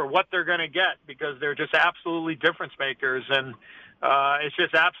for what they're going to get, because they're just absolutely difference makers. And it's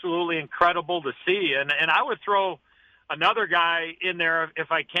just absolutely incredible to see. And I would throw another guy in there if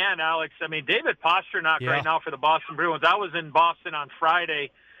I can, Alex. I mean, David Pastrnak right now for the Boston Bruins. I was in Boston on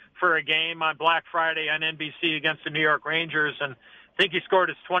Friday for a game on Black Friday on NBC against the New York Rangers, and I think he scored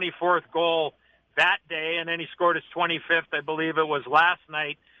his 24th goal that day, and then he scored his 25th, I believe it was last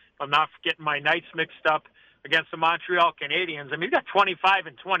night, if I'm not getting my nights mixed up, against the Montreal Canadiens. I mean, he got 25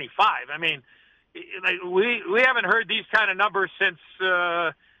 and 25. I mean, we haven't heard these kind of numbers since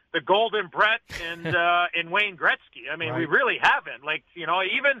the Golden Brett and Wayne Gretzky. I mean, We really haven't.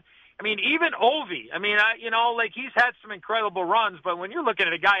 Even Ovi. I mean, he's had some incredible runs, but when you're looking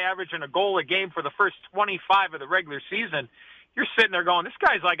at a guy averaging a goal a game for the first 25 of the regular season, you're sitting there going, this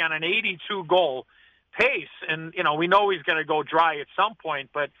guy's like on an 82 goal pace, and we know he's going to go dry at some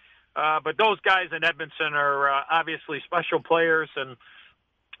point, but those guys in Edmonton are obviously special players, and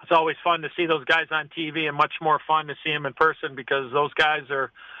it's always fun to see those guys on TV, and much more fun to see them in person, because those guys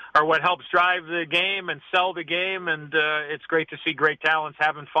are what helps drive the game and sell the game, and it's great to see great talents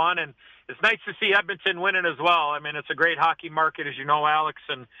having fun, and it's nice to see Edmonton winning as well. I mean, it's a great hockey market, as you know, Alex,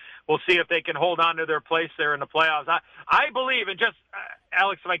 and we'll see if they can hold on to their place there in the playoffs. I believe, and just,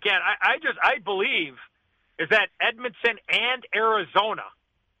 Alex, if I can, I believe is that Edmonton and Arizona,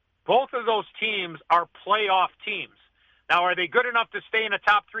 both of those teams are playoff teams. Now, are they good enough to stay in the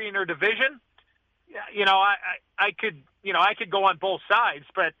top 3 in their division? I could go on both sides,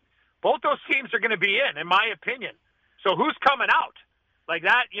 but both those teams are going to be in my opinion. So who's coming out? Like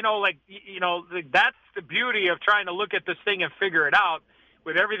that, that's the beauty of trying to look at this thing and figure it out,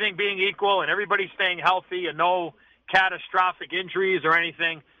 with everything being equal and everybody staying healthy and no catastrophic injuries or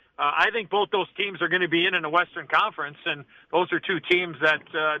anything. I think both those teams are going to be in the Western Conference, and those are two teams that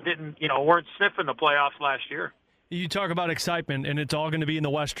weren't sniffing the playoffs last year. You talk about excitement, and it's all going to be in the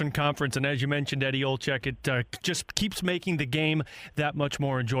Western Conference. And as you mentioned, Eddie Olczyk, it just keeps making the game that much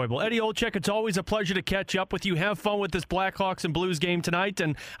more enjoyable. Eddie Olczyk, it's always a pleasure to catch up with you. Have fun with this Blackhawks and Blues game tonight,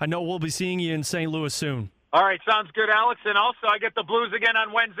 and I know we'll be seeing you in St. Louis soon. All right, sounds good, Alex. And also, I get the Blues again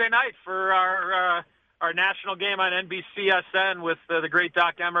on Wednesday night for our national game on NBCSN with the great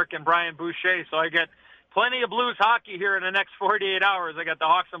Doc Emmerich and Brian Boucher. So I get plenty of Blues hockey here in the next 48 hours. I got the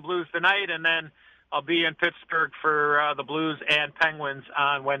Hawks and Blues tonight, and then I'll be in Pittsburgh for the Blues and Penguins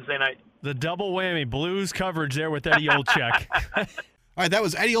on Wednesday night. The double whammy, Blues coverage there with Eddie Olczyk. All right, that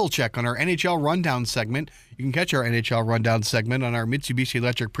was Eddie Olczyk on our NHL Rundown segment. You can catch our NHL Rundown segment on our Mitsubishi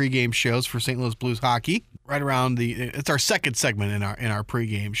Electric pregame shows for St. Louis Blues hockey. Right around it's our second segment in our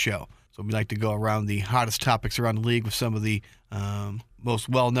pregame show. So we like to go around the hottest topics around the league with some of the most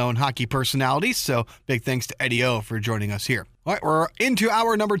well-known hockey personalities. So big thanks to Eddie O for joining us here. All right, we're into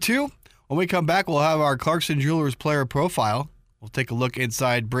hour number 2. When we come back, we'll have our Clarkson Jewelers player profile. We'll take a look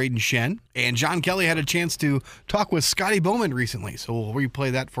inside Brayden Schenn. And John Kelly had a chance to talk with Scotty Bowman recently, so we'll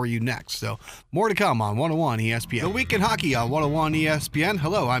replay that for you next. So more to come on 101 ESPN. The Week in Hockey on 101 ESPN.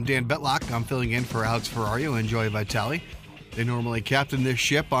 Hello, I'm Dan Betlock. I'm filling in for Alex Ferrario and Joey Vitale. They normally captain this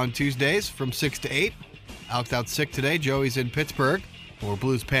ship on Tuesdays from 6 to 8. Alex out sick today. Joey's in Pittsburgh for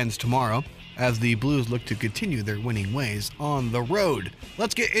Blues Pens tomorrow, as the Blues look to continue their winning ways on the road.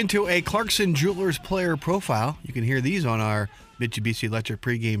 Let's get into a Clarkson Jewelers player profile. You can hear these on our Mitsubishi Electric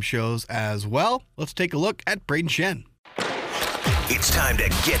pregame shows as well. Let's take a look at Brayden Schenn. It's time to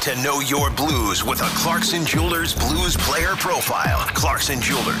get to know your Blues with a Clarkson Jewelers Blues Player Profile. Clarkson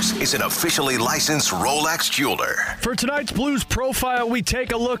Jewelers is an officially licensed Rolex jeweler. For tonight's Blues Profile, we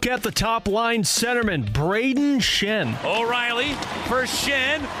take a look at the top line centerman, Brayden Schenn. O'Reilly for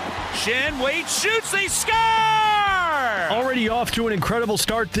Schenn. Schenn waits, shoots, they score! Already off to an incredible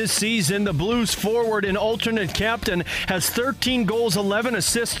start this season, the Blues forward and alternate captain has 13 goals, 11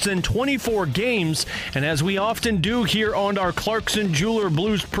 assists in 24 games. And as we often do here on our Clarkson Jeweler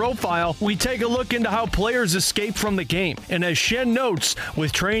Blues Profile, we take a look into how players escape from the game. And as Schenn notes,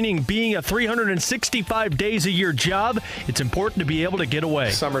 with training being a 365 days a year job, it's important to be able to get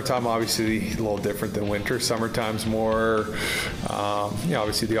away. Summertime obviously a little different than winter. Summertime's more,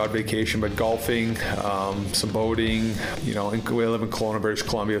 obviously the odd vacation, but golfing, some boating. We live in Kelowna, British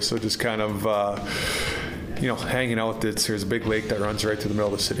Columbia, so just kind of, hanging out. There's a big lake that runs right through the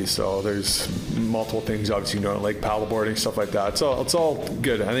middle of the city, so there's multiple things, obviously, like paddleboarding, stuff like that. So it's all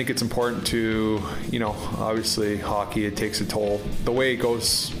good. I think it's important to, obviously hockey, it takes a toll. The way it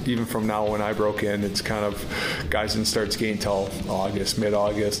goes, even from now when I broke in, it's kind of guys didn't start skating until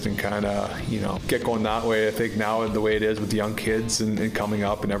mid-August, and kind of, get going that way. I think now the way it is with the young kids and coming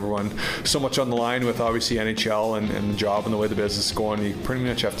up and everyone, so much on the line with obviously NHL and the job and the way the business is going, you pretty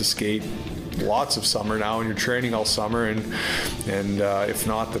much have to skate lots of summer now, and you're training all summer, and if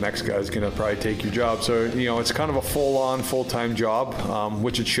not, the next guy's going to probably take your job. So it's kind of a full-time job,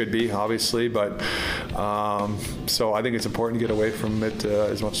 which it should be, obviously, but so I think it's important to get away from it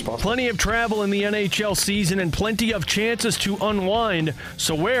as much as possible. Plenty of travel in the NHL season and plenty of chances to unwind.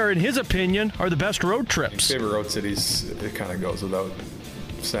 So where, in his opinion, are the best road trips? Favorite road cities, it kind of goes without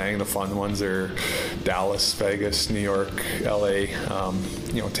saying. The fun ones are Dallas, Vegas, New York, LA.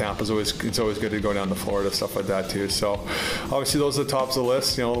 Tampa's always good to go down to Florida, stuff like that too. So obviously those are the tops of the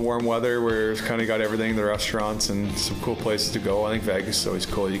list. The warm weather where it's kind of got everything, the restaurants and some cool places to go. I think Vegas is always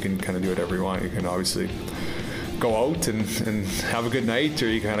cool. You can kind of do whatever you want. You can obviously go out and have a good night, or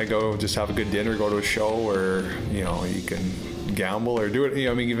you kind of go just have a good dinner, go to a show, or you can gamble or do it.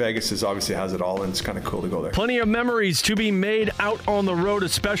 Vegas obviously has it all, and it's kind of cool to go there. Plenty of memories to be made out on the road,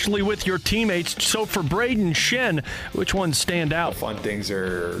 especially with your teammates. So for Brayden Schenn, which ones stand out? The fun things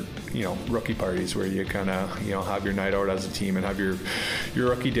are, rookie parties where you kind of, have your night out as a team and have your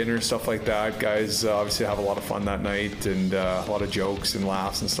rookie dinner, stuff like that. Guys obviously have a lot of fun that night, and a lot of jokes and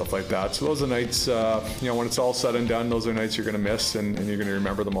laughs and stuff like that. So those are nights, when it's all said and done, those are nights you're going to miss and you're going to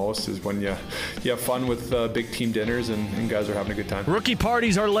remember the most, is when you have fun with big team dinners and guys are having a good time. Rookie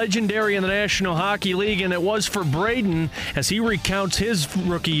parties are legendary in the National Hockey League, and it was for Brayden as he recounts his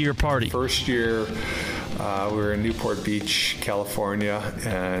rookie year party. First year, we were in Newport Beach, California,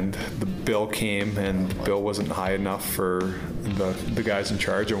 and the bill came, and the bill wasn't high enough for the guys in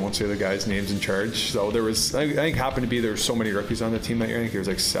charge. I won't say the guys' names in charge. So there was, I think happened to be, there were so many rookies on the team that year. I think there was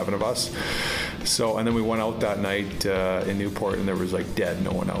like 7 of us. So, and then we went out that night in Newport, and there was like dead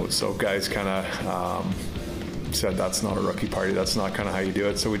no one out. So guys kind of said that's not a rookie party, that's not kind of how you do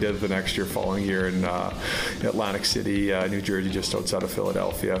it. So we did it the next year, following year in Atlantic City, New Jersey, just outside of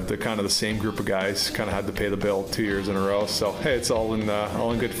Philadelphia. They're kind of the same group of guys, kind of had to pay the bill 2 years in a row. So hey, it's all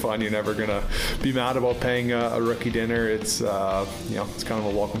in good fun. You're never gonna be mad about paying a rookie dinner. It's it's kind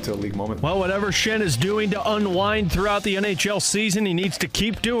of a welcome to the league moment. Well, whatever Schenn is doing to unwind throughout the NHL season, he needs to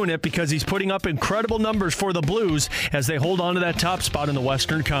keep doing it, because he's putting up incredible numbers for the Blues as they hold on to that top spot in the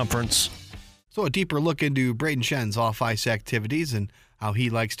Western Conference. So a deeper look into Brayden Schenn's off-ice activities and how he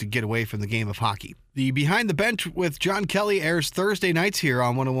likes to get away from the game of hockey. The Behind the Bench with John Kelly airs Thursday nights here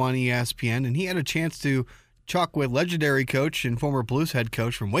on 101 ESPN, and he had a chance to talk with legendary coach and former Blues head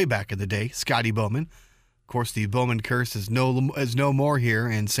coach from way back in the day, Scotty Bowman. Of course, the Bowman curse is no more here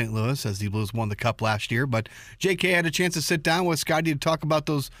in St. Louis, as the Blues won the Cup last year. But JK had a chance to sit down with Scotty to talk about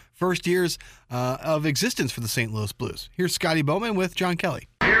those first years of existence for the St. Louis Blues. Here's Scotty Bowman with John Kelly.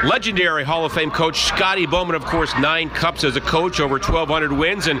 Legendary Hall of Fame coach Scotty Bowman, of course, 9 cups as a coach, over 1,200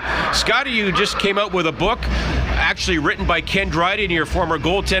 wins. And Scotty, you just came out with a book, actually written by Ken Dryden, your former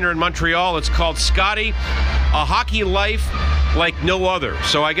goaltender in Montreal. It's called Scotty, A Hockey Life Like No Other.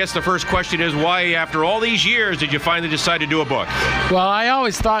 So I guess the first question is, why, after all these years, did you finally decide to do a book? Well, I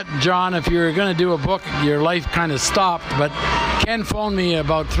always thought, John, if you were going to do a book, your life kind of stopped. But Ken phoned me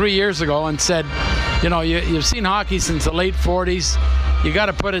about 3 years ago and said, you've seen hockey since the late 40s. You got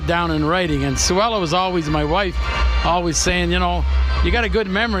to put it down in writing. And Suella was always my wife. always saying, you know, you got a good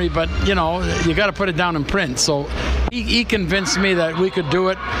memory, but, you know, you got to put it down in print. So he convinced me that we could do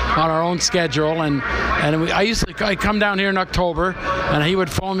it on our own schedule. And I come down here in October, and he would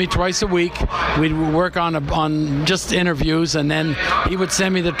phone me twice a week. We'd work on just interviews, and then he would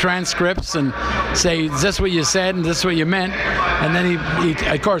send me the transcripts and say, is this what you said and this is what you meant? And then he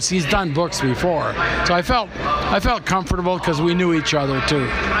of course, he's done books before. So I felt comfortable because we knew each other too.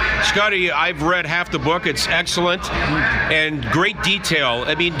 Scotty, I've read half the book. It's excellent and great detail.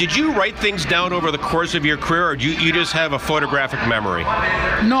 I mean, did you write things down over the course of your career, or do you just have a photographic memory?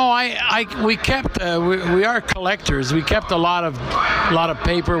 No, we kept. We are collectors. We kept a lot of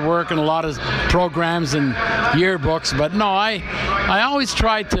paperwork and a lot of programs and yearbooks. But no, I always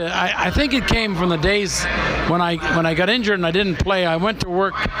tried to. I think it came from the days when I got injured and I didn't play. I went to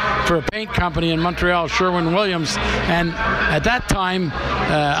work for a paint company in Montreal, Sherwin-Williams, and at that time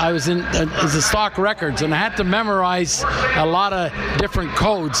I was in the stock records, and I had to memorize a lot of different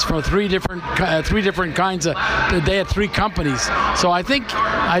codes for three different kinds of. They had 3 companies, so I think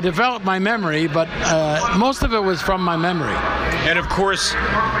I developed my memory, but most of it was from my memory. And of course,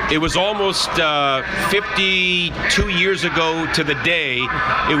 it was almost 52 years ago to the day.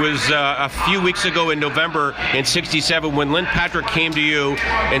 It was a few weeks ago in November in '67 when Lynn Patrick came to you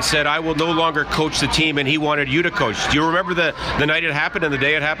and said, I will no longer coach the team, and he wanted you to coach. Do you remember the night it happened and the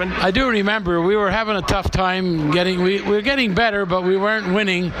day it happened? I do remember. We were having a tough time we were getting better, but we weren't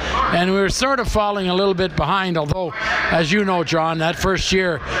winning, and we were sort of falling a little bit behind, although, as you know, John, that first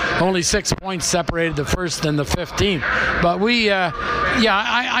year, only 6 points separated the first and the 15th. But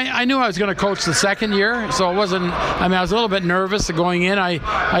I knew I was going to coach the second year, so it wasn't. I mean, I was a little bit nervous going in.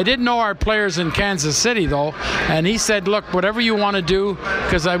 I did know our players in Kansas City though, and he said, "Look, whatever you want to do,"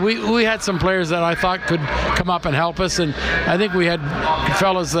 because we had some players that I thought could come up and help us, and I think we had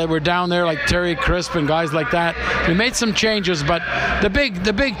fellas that were down there like Terry Crisp and guys like that. We made some changes, but the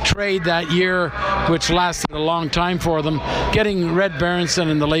big trade that year, which lasted a long time for them, getting Red Berenson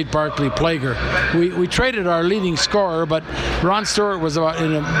and the late Barclay Plager. We traded our leading scorer, but Ron Stewart was about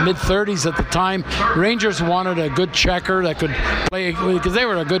in the mid-30s at the time. Rangers wanted a good checker that could play, because they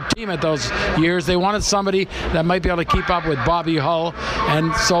were a good team at those years. They wanted somebody that might be able to keep up with Bobby Hull,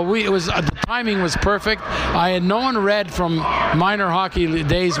 and so the timing was perfect. I had known Red from minor hockey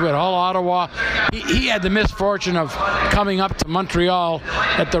days with Hull Ottawa. He had the misfortune of coming up to Montreal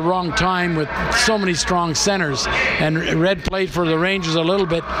at the wrong time with so many strong centers, and Red played for the Rangers a little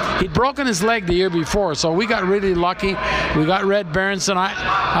bit. He'd broken his leg the year before, so we got really lucky. We got Red Berenson.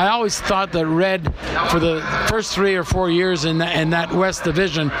 I always thought that Red, for the first 3 or 4 years in that West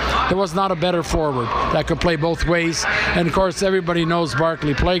Division, there was not a better forward that could play both ways. And of course, everybody knows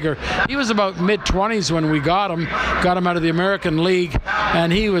Barclay Plager. He was about mid-20s when we got him out of the American League,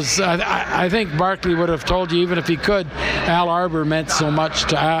 and he was. I think Barclay would have told you, even if he could, Al Arbor meant so much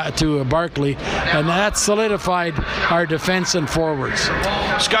to Barclay, and that solidified our defense and forwards.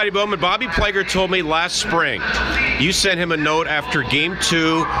 Scotty Bowman, Bobby Plager told me last spring you sent him a note after Game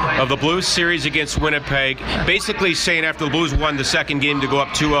 2 of the Blues series against Winnipeg, basically saying after the Blues won the second game to go up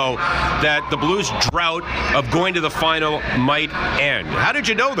 2-0, that the Blues' drought of going to the final might end. How did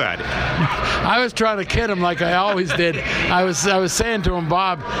you know that? I was trying to kid him like I always did. I was saying to him,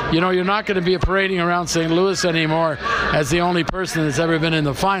 Bob, you know, you're not going to be parading around St. Louis anymore as the only person that's ever been in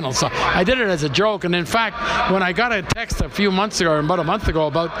the final. So I did it as a joke. And in fact, when I got a text about a month ago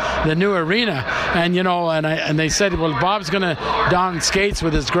about the new arena, and you know, and they said, well, Bob's going to don skates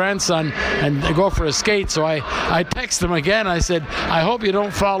with his grandson and go for a skate. So I texted him again. I said, I hope you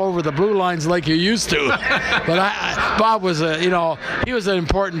don't fall over the blue lines like you used to. But Bob was he was an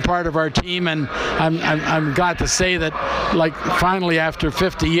important part of our team, and I'm glad to say that, like, finally after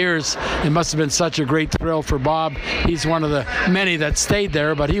 50 years, it must have been such a great thrill for Bob. He's one of the many that stayed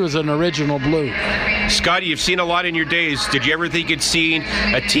there, but he was an original Blue. Scotty, you've seen a lot in your days. Did you ever think you'd seen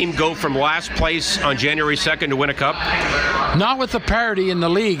a team go from last place on January 2nd to win a cup? Not with the parity in the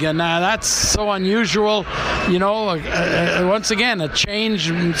league, and that's so unusual. You know, once again, a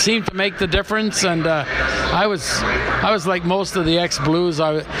change seemed to make the difference, and I was like most of the ex-Blues.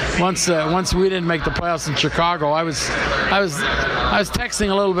 Once we didn't make the playoffs in Chicago, I was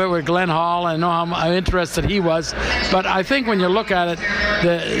texting a little bit with Glenn Hall. I know how interested he was, but I think when you look at it,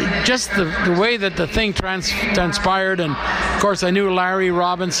 the way that the thing transpired, and of course I knew Larry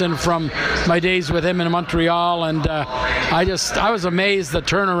Robinson from my days with him in Montreal, and I was amazed the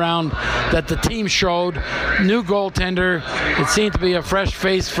turnaround that the team showed. New goaltender, it seemed to be a fresh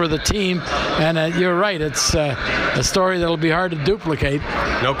face for the team, and you're right, it's a story that'll be hard to duplicate.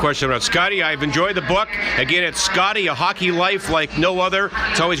 No question about it. Scotty, I've enjoyed the book. Again, it's Scotty, a hockey hockey life like no other.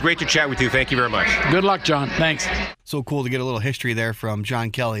 It's always great to chat with you. Thank you very much. Good luck, John. Thanks. So cool to get a little history there from John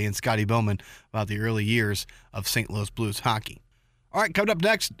Kelly and Scotty Bowman about the early years of St. Louis Blues hockey. All right, coming up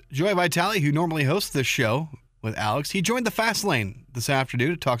next, Joey Vitale, who normally hosts this show with Alex. He joined the Fast Lane this afternoon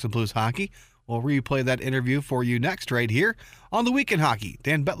to talk some Blues hockey. We'll replay that interview for you next right here on The Week in Hockey.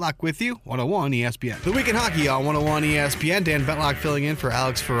 Dan Betlock with you, 101 ESPN. The Week in Hockey on 101 ESPN. Dan Betlock filling in for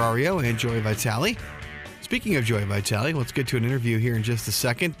Alex Ferrario and Joey Vitale. Speaking of Joey Vitale, let's get to an interview here in just a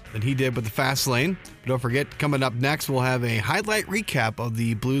second that he did with the Fast Lane. But don't forget, coming up next, we'll have a highlight recap of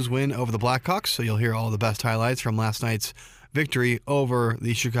the Blues win over the Blackhawks. So you'll hear all the best highlights from last night's victory over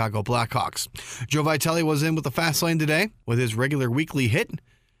the Chicago Blackhawks. Joe Vitale was in with the Fast Lane today with his regular weekly hit.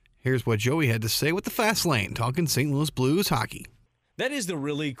 Here's what Joey had to say with the Fast Lane, talking St. Louis Blues hockey. That is the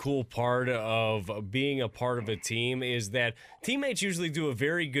really cool part of being a part of a team, is that teammates usually do a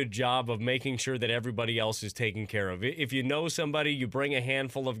very good job of making sure that everybody else is taken care of. If you know somebody, you bring a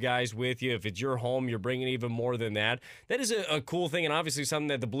handful of guys with you. If it's your home, you're bringing even more than that. That is a cool thing, and obviously something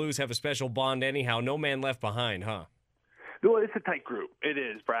that the Blues have a special bond anyhow. No man left behind, huh? Well, it's a tight group. It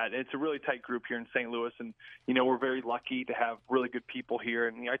is, Brad. It's a really tight group here in St. Louis, and, we're very lucky to have really good people here.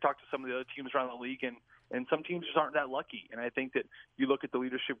 And I talked to some of the other teams around the league, and some teams just aren't that lucky. And I think that you look at the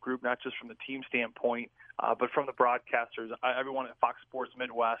leadership group, not just from the team standpoint, but from the broadcasters. Everyone at Fox Sports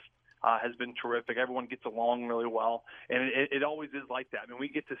Midwest has been terrific. Everyone gets along really well, and it always is like that. I mean, we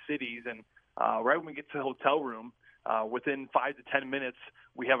get to cities, and right when we get to the hotel room, within 5 to 10 minutes,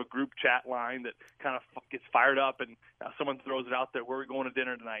 we have a group chat line that kind of gets fired up, and someone throws it out there, where are we going to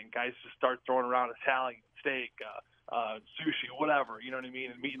dinner tonight? And guys just start throwing around Italian, steak, sushi, whatever, you know what I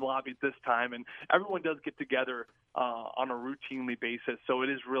mean, and meeting lobby at this time. And everyone does get together on a routinely basis, so it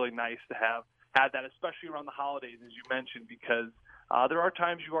is really nice to have had that, especially around the holidays, as you mentioned, because there are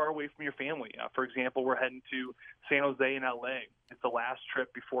times you are away from your family. For example, we're heading to San Jose and L.A. It's the last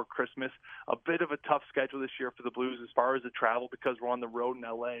trip before Christmas. A bit of a tough schedule this year for the Blues as far as the travel, because we're on the road in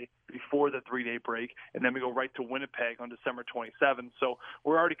L.A. before the 3-day break, and then we go right to Winnipeg on December 27th. So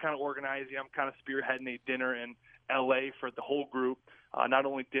we're already kind of organizing. I'm kind of spearheading a dinner in L.A. for the whole group. Not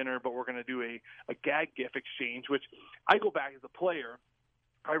only dinner, but we're going to do a gag gift exchange, which I go back as a player.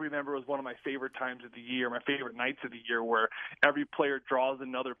 I remember it was one of my favorite times of the year, my favorite nights of the year, where every player draws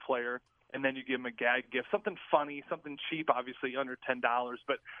another player, and then you give them a gag gift, something funny, something cheap, obviously under $10,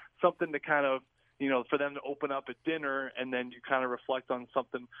 but something to kind of, for them to open up at dinner, and then you kind of reflect on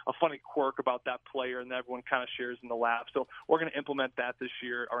something, a funny quirk about that player, and everyone kind of shares in the laugh. So we're going to implement that this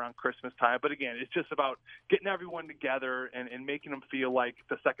year around Christmas time. But again, it's just about getting everyone together and making them feel like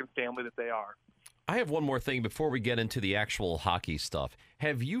the second family that they are. I have one more thing before we get into the actual hockey stuff.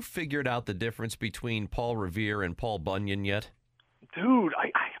 Have you figured out the difference between Paul Revere and Paul Bunyan yet? Dude,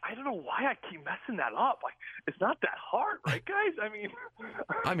 I don't know why I keep messing that up. Like, it's not that hard, right, guys?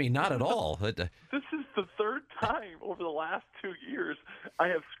 I mean, not at all. This is the third time over the last 2 years I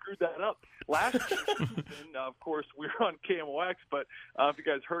have screwed that up. Last season, of course, we were on KMOX, but if you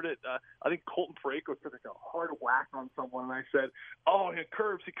guys heard it, I think Colton Parayko took a hard whack on someone, and I said, "Oh, he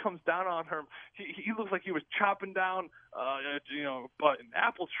curves. He comes down on him. He looks like he was chopping down, an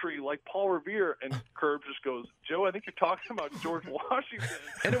apple tree like Paul Revere." And Curb just goes, "Joe, I think you're talking about George Washington."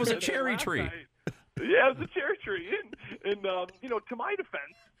 And it was a cherry tree. Yeah, it was a cherry tree. And to my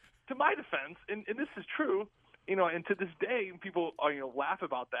defense, and this is true, and to this day, people laugh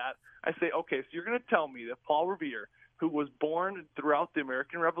about that. I say, okay, so you're going to tell me that Paul Revere, who was born throughout the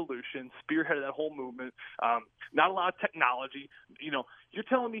American Revolution, spearheaded that whole movement, not a lot of technology, you're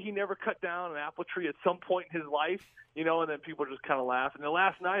telling me he never cut down an apple tree at some point in his life, and then people just kind of laugh. And then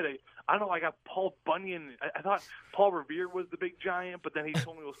last night, I don't know, I got Paul Bunyan. I thought Paul Revere was the big giant, but then he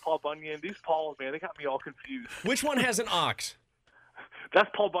told me it was Paul Bunyan. These Pauls, man, they got me all confused. Which one has an ox? That's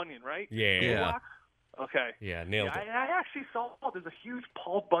Paul Bunyan, right? Yeah. Okay. Yeah, nailed it. I actually saw there's a huge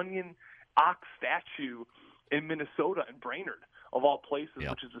Paul Bunyan ox statue in Minnesota, in Brainerd, of all places,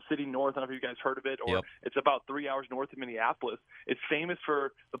 which is the city north. I don't know if you guys heard of it, or it's about 3 hours north of Minneapolis. It's famous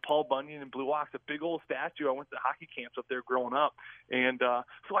for the Paul Bunyan and Blue Ox, a big old statue. I went to hockey camps up there growing up, and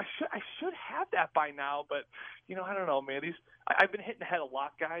so I should have that by now. But I don't know, man. I've been hitting the head a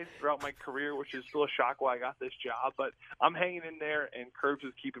lot, guys, throughout my career, which is still a shock why I got this job. But I'm hanging in there, and Curbs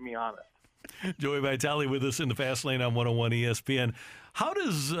is keeping me honest. Joey Vitale with us in the Fast Lane on 101 ESPN. How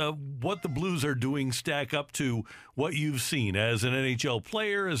does what the Blues are doing stack up to what you've seen as an NHL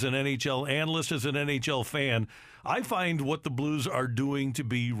player, as an NHL analyst, as an NHL fan? I find what the Blues are doing to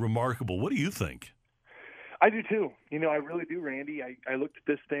be remarkable. What do you think? I do too. I really do, Randy. I looked at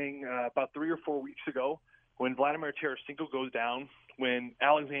this thing about 3 or 4 weeks ago when Vladimir Tarasenko goes down, when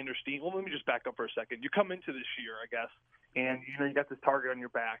Alexander Steen – well, let me just back up for a second. You come into this year, I guess, and you got this target on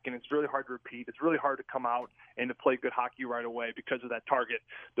your back, and it's really hard to repeat. It's really hard to come out and to play good hockey right away because of that target.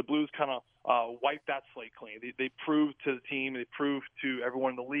 The Blues kind of wiped that slate clean. They proved to the team, they proved to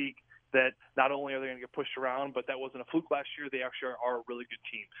everyone in the league that not only are they going to get pushed around, but that wasn't a fluke last year. They actually are a really good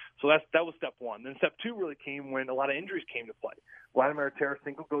team. So that was step one. Then step two really came when a lot of injuries came to play. Vladimir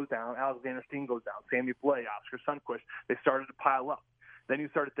Tarasenko goes down, Alexander Steen goes down, Sammy Blais, Oscar Sundqvist. They started to pile up. Then you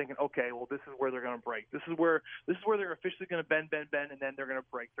started thinking, okay, well, this is where they're going to break. This is where they're officially going to bend, and then they're going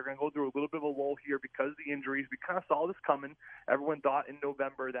to break. They're going to go through a little bit of a lull here because of the injuries. We kind of saw this coming. Everyone thought in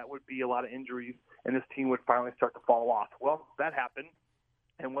November that would be a lot of injuries, and this team would finally start to fall off. Well, that happened.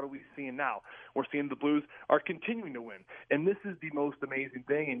 And what are we seeing now? We're seeing the Blues are continuing to win. And this is the most amazing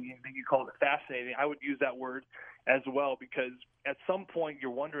thing, and you call it fascinating. I would use that word as well because at some point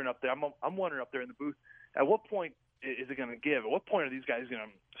you're wondering up there, I'm wondering up there in the booth, at what point is it going to give? At what point are these guys going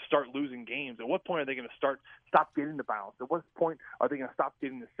to start losing games? At what point are they going to stop getting the bounce? At what point are they going to stop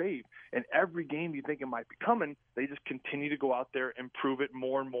getting the save? And every game you think it might be coming, they just continue to go out there and prove it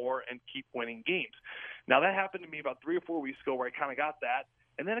more and more and keep winning games. Now, that happened to me about 3 or 4 weeks ago where I kind of got that.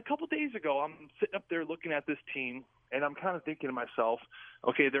 And then a couple days ago, I'm sitting up there looking at this team, and I'm kind of thinking to myself,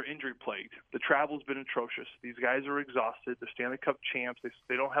 okay, they're injury-plagued. The travel's been atrocious. These guys are exhausted. They're Stanley Cup champs.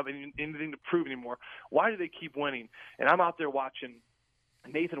 They don't have anything to prove anymore. Why do they keep winning? And I'm out there watching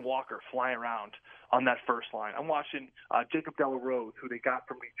Nathan Walker flying around on that first line. I'm watching Jacob Delarose, who they got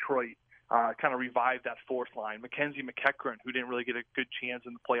from Detroit, kind of revived that fourth line. Mackenzie McEachran, who didn't really get a good chance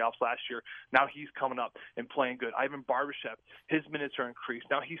in the playoffs last year, now he's coming up and playing good. Ivan Barbashev, his minutes are increased.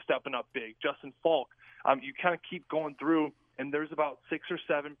 Now he's stepping up big. Justin Falk, you kind of keep going through, and there's about 6 or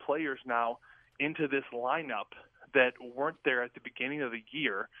 7 players now into this lineup that weren't there at the beginning of the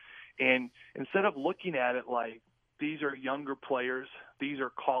year. And instead of looking at it like, these are younger players, these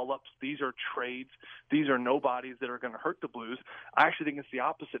are call-ups, these are trades, these are nobodies that are going to hurt the Blues, I actually think it's the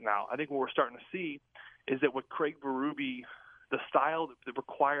opposite now. I think what we're starting to see is that with Craig Berube, the style that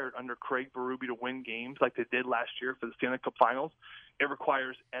required under Craig Berube to win games like they did last year for the Stanley Cup Finals, it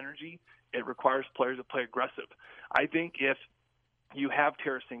requires energy, it requires players that play aggressive. I think if you have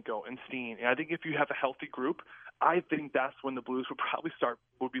Tarasenko and Steen, and I think if you have a healthy group, I think that's when the Blues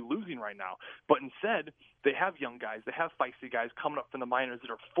would be losing right now. But instead, they have young guys, they have feisty guys coming up from the minors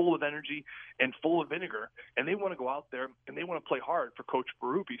that are full of energy and full of vinegar, and they want to go out there and they want to play hard for Coach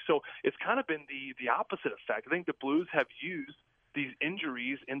Berube. So it's kind of been the opposite effect. I think the Blues have used these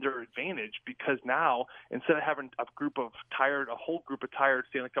injuries in their advantage because now instead of having a whole group of tired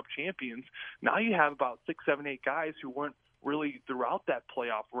Stanley Cup champions, now you have about 6, 7, 8 guys who weren't really throughout that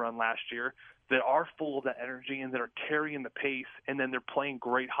playoff run last year that are full of that energy and that are carrying the pace, and then they're playing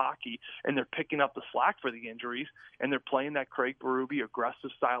great hockey and they're picking up the slack for the injuries, and they're playing that Craig Berube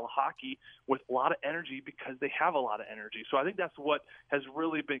aggressive style of hockey with a lot of energy because they have a lot of energy. So I think that's what has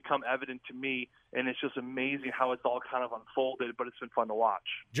really become evident to me, and it's just amazing how it's all kind of unfolded, but it's been fun to watch.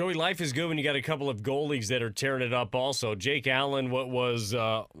 Joey, life is good when you got a couple of goalies that are tearing it up also. Jake Allen, what was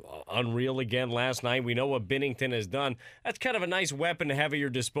unreal again last night. We know what Binnington has done. That's kind of a nice weapon to have at your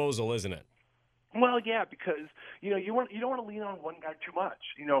disposal, isn't it? Well, yeah, because you don't want to lean on one guy too much.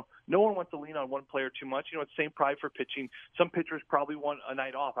 No one wants to lean on one player too much. It's same pride for pitching. Some pitchers probably want a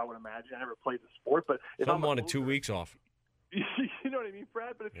night off, I would imagine. I never played the sport, but if some wanted 2 weeks off. You know what I mean,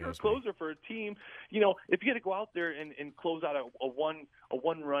 Brad? But if you're a closer for a team, if you get to go out there and close out a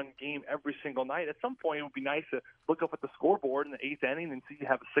one-run game every single night, at some point it would be nice to look up at the scoreboard in the 8th inning and see you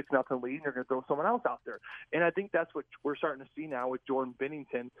have a 6-0 lead and you're going to throw someone else out there. And I think that's what we're starting to see now with Jordan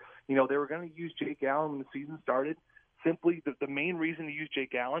Binnington. They were going to use Jake Allen when the season started. Simply, the main reason to use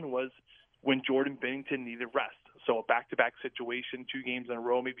Jake Allen was when Jordan Binnington needed rest. So a back-to-back situation, 2 games in a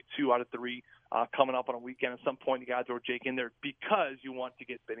row, maybe 2 out of 3 coming up on a weekend. At some point, you got to throw Jake in there because you want to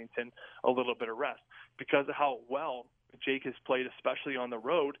get Binnington a little bit of rest. Because of how well Jake has played, especially on the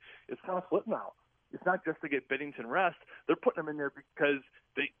road, it's kind of flipped now. It's not just to get Binnington rest. They're putting him in there because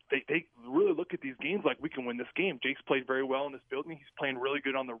they really look at these games like we can win this game. Jake's played very well in this building. He's playing really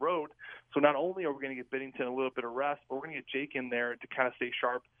good on the road. So not only are we going to get Binnington a little bit of rest, but we're going to get Jake in there to kind of stay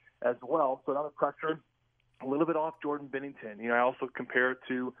sharp as well. So now the pressure a little bit off Jordan Binnington. I also compare it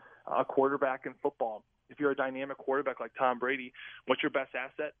to a quarterback in football. If you're a dynamic quarterback like Tom Brady, what's your best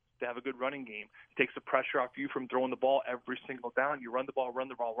asset? To have a good running game. It takes the pressure off you from throwing the ball every single down. You run the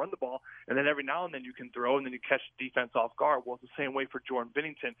ball, and then every now and then you can throw, and then you catch defense off guard. Well, it's the same way for Jordan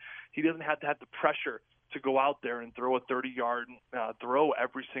Binnington. He doesn't have to have the pressure to go out there and throw a 30-yard throw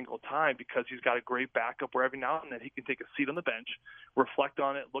every single time, because he's got a great backup where every now and then he can take a seat on the bench, reflect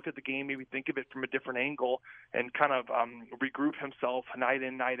on it, look at the game, maybe think of it from a different angle, and kind of regroup himself night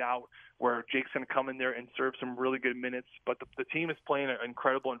in, night out, where Jake's going to come in there and serve some really good minutes. But the team is playing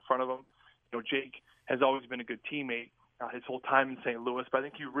incredible in front of him. You know, Jake has always been a good teammate his whole time in St. Louis, but I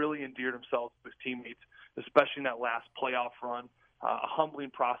think he really endeared himself to his teammates, especially in that last playoff run. A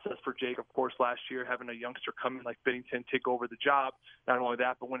humbling process for Jake, of course, last year, having a youngster come in like Binnington take over the job. Not only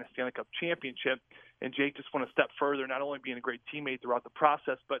that, but win a Stanley Cup championship. And Jake just went a step further, not only being a great teammate throughout the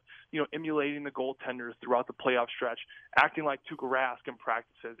process, but, you know, emulating the goaltenders throughout the playoff stretch, acting like Tuukka Rask in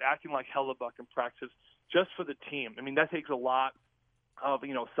practices, acting like Hellebuyck in practices, just for the team. I mean, that takes a lot of,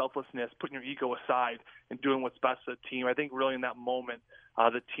 you know, selflessness, putting your ego aside and doing what's best for the team. I think really in that moment,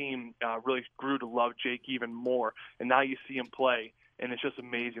 the team really grew to love Jake even more. And now you see him play, and it's just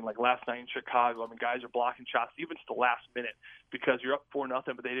amazing. Like last night in Chicago, I mean, guys are blocking shots even to the last minute because you're up 4-0,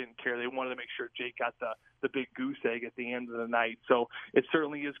 but they didn't care. They wanted to make sure Jake got the big goose egg at the end of the night. So it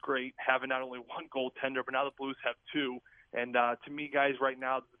certainly is great having not only one goaltender, but now the Blues have two. And to me, guys, right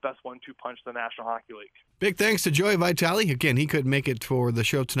now, the best 1-2 punch in the National Hockey League. Big thanks to Joey Vitale. Again, he couldn't make it for the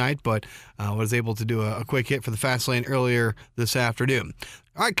show tonight, but was able to do a quick hit for the Fast Lane earlier this afternoon.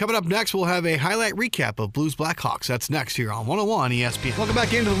 All right, coming up next, we'll have a highlight recap of Blues Blackhawks. That's next here on 101 ESPN. Welcome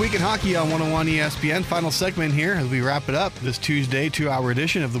back into the Week in Hockey on 101 ESPN. Final segment here as we wrap it up this Tuesday 2-hour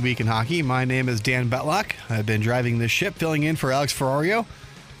edition of the Week in Hockey. My name is Dan Betlock. I've been driving this ship, filling in for Alex Ferrario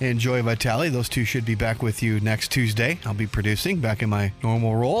and Joey Vitale. Those two should be back with you next Tuesday. I'll be producing back in my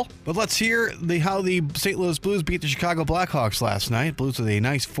normal role. But let's hear how the St. Louis Blues beat the Chicago Blackhawks last night. Blues with a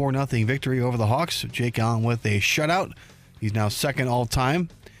nice 4-0 victory over the Hawks. Jake Allen with a shutout. He's now second all-time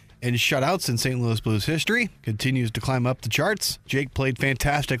in shutouts in St. Louis Blues history. Continues to climb up the charts. Jake played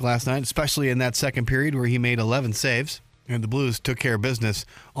fantastic last night, especially in that second period where he made 11 saves. And the Blues took care of business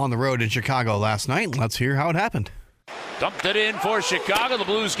on the road in Chicago last night. Let's hear how it happened. Dumped it in for Chicago. The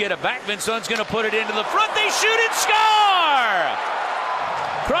Blues get it back. Vince Dunn's going to put it into the front. They shoot and score!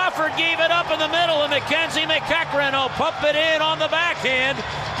 Crawford gave it up in the middle, and Mackenzie McEachran will pump it in on the backhand.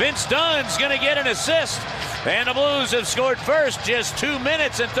 Vince Dunn's going to get an assist. And the Blues have scored first just 2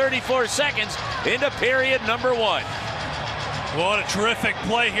 minutes and 34 seconds into period number 1. What a terrific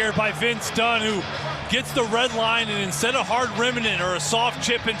play here by Vince Dunn, who gets the red line, and instead of hard rimming it or a soft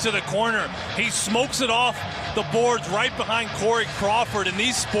chip into the corner, he smokes it off the boards right behind Corey Crawford. And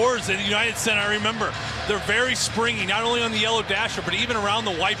these Spurs at the United Center, I remember, they're very springy, not only on the yellow dasher, but even around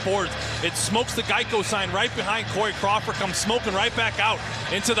the white boards. It smokes the Geico sign right behind Corey Crawford, comes smoking right back out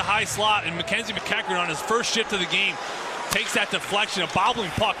into the high slot. And Mackenzie McEachran on his first shift of the game takes that deflection, a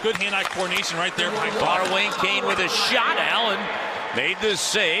bobbling puck, good hand-eye coordination right there behind Crawford. Wayne Kane with a shot. Allen made the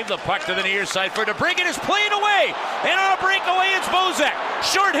save. The puck to the near side for DeBrincat is playing away. And on a breakaway, it's Bozak.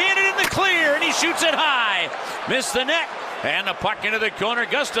 Short-handed in the clear, and he shoots it high. Missed the net. And the puck into the corner.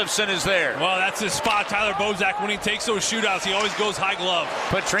 Gustafsson is there. Well, that's his spot. Tyler Bozak, when he takes those shootouts, he always goes high glove.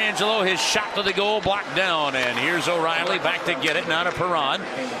 Pietrangelo, his shot to the goal, blocked down. And here's O'Reilly back to get it. Now to Perron.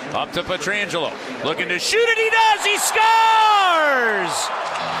 Up to Pietrangelo. Looking to shoot it. He does. He scores!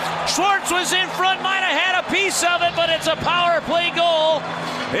 Schwartz was in front. Might have had a piece of it, but it's a power play goal.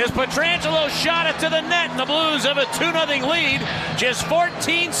 As Pietrangelo shot it to the net, and the Blues have a 2-0 lead. Just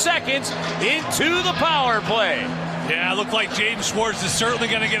 14 seconds into the power play. Yeah, it looked like Jaden Schwartz is certainly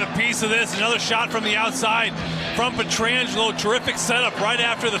going to get a piece of this. Another shot from the outside from Pietrangelo. Terrific setup right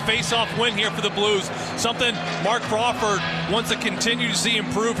after the face-off win here for the Blues. Something Mark Crawford wants to continue to see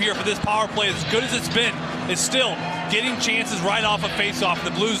improve here for this power play. As good as it's been, it's still getting chances right off a face-off.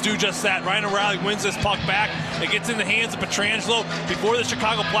 The Blues do just that. Ryan O'Reilly wins this puck back. It gets in the hands of Pietrangelo before the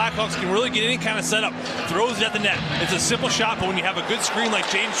Chicago Blackhawks can really get any kind of setup. Throws it at the net. It's a simple shot, but when you have a good screen like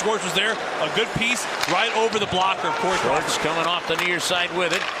Jaden Schwartz was there, a good piece right over the blocker of Corey Crawford. Schwartz coming off the near side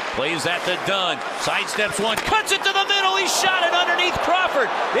with it. Plays that to Dunn. Sidesteps one. Cuts it to the middle. He shot it underneath Crawford.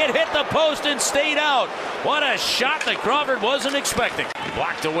 It hit the post and stayed out. What a shot that Crawford wasn't expecting.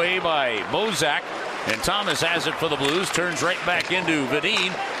 Blocked away by Bozak. And Thomas has it for the Blues. Turns right back into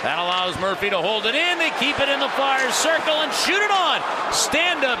Vadine. That allows Murphy to hold it in. They keep it in the far circle and shoot it on.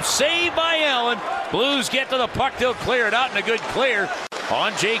 Stand-up save by Allen. Blues get to the puck. They'll clear it out, and a good clear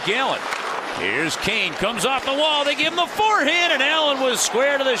on Jake Allen. Here's Kane. Comes off the wall. They give him the forehand, and Allen was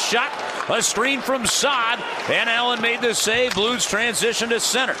square to the shot. A screen from Saad, and Allen made the save. Blues transition to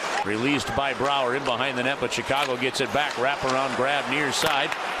center. Released by Brouwer in behind the net, but Chicago gets it back. Wraparound grab near side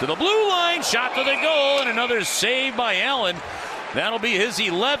to the blue line. Shot to the goal, and another save by Allen. That'll be his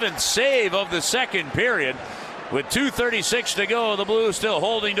 11th save of the second period. With 2:36 to go, the Blues still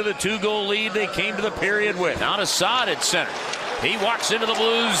holding to the 2-goal lead they came to the period with. Now to Saad at center. He walks into the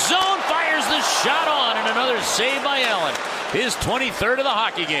Blues zone, fires the shot on, and another save by Allen. His 23rd of the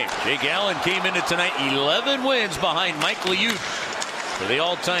hockey game. Jake Allen came into tonight 11 wins behind Mike Liut for the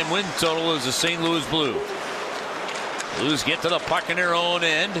all-time win total as the St. Louis Blues. Blues get to the puck in their own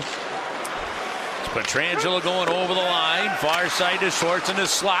end. It's Pietrangelo going over the line. Far side to Schwartz in the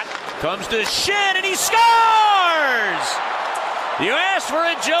slot. Comes to Schenn, and he scores! You asked for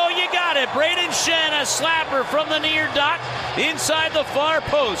it, Joe. You got it. Braden Schenn, a slapper from the near dot inside the far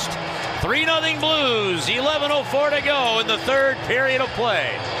post. 3-0 Blues. 11:04 to go in the third period of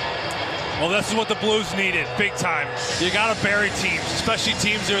play. Well, this is what the Blues needed, big time. You got to bury teams, especially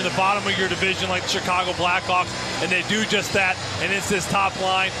teams that are in the bottom of your division like the Chicago Blackhawks, and they do just that, and it's this top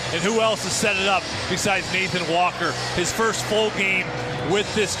line. And who else has set it up besides Nathan Walker? His first full game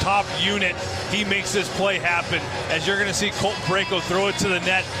with this top unit, he makes this play happen. As you're going to see Colton Parayko throw it to the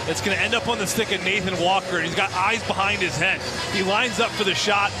net, it's going to end up on the stick of Nathan Walker, and he's got eyes behind his head. He lines up for the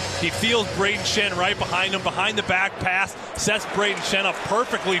shot. He feels Braden Schenn right behind him, behind the back pass, sets Braden Schenn up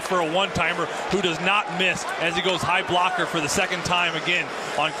perfectly for a one-timer who does not miss as he goes high blocker for the second time again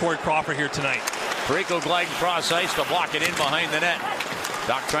on Corey Crawford here tonight. Parayko gliding cross ice to block it in behind the net.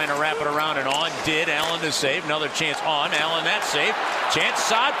 Doc trying to wrap it around and on. Did Allen to save. Another chance on. Allen that save. Chance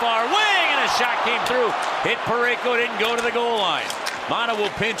Saad far wing, and a shot came through. Hit Parayko, didn't go to the goal line. Mata will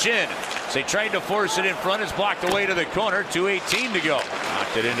pinch in. So they tried to force it in front. It's blocked away to the corner. 2:18 to go.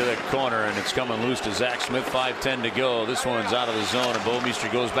 Knocked it into the corner, and it's coming loose to Zach Smith. 5:10 to go. This one's out of the zone, and Bouwmeester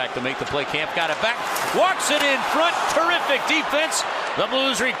goes back to make the play. Camp got it back. Walks it in front. Terrific defense. The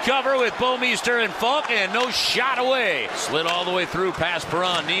Blues recover with Bouwmeester and Falk, and no shot away. Slid all the way through past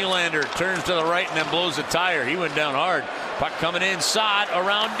Perron. Nylander turns to the right and then blows a tire. He went down hard. Puck coming in. Saad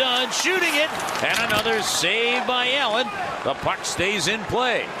around Dunn, shooting it, and another save by Allen. The puck stays in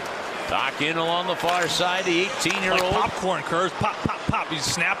play. Doc in along the far side, the 18-year-old. Like popcorn, Curves. Pop, pop, pop. He's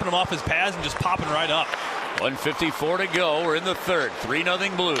snapping them off his pads and just popping right up. 1:54 to go. We're in the third.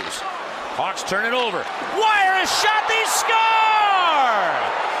 3-0 Blues. Hawks turn it over. Wire a shot. They score!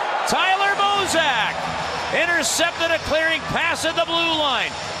 Tyler Bozak intercepted a clearing pass at the blue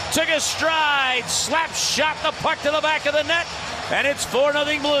line. Took a stride, slap shot the puck to the back of the net, and it's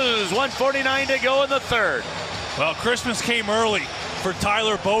 4-0 Blues. 1:49 to go in the third. Well, Christmas came early for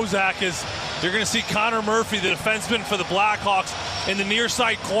Tyler Bozak as you're going to see Connor Murphy, the defenseman for the Blackhawks, in the near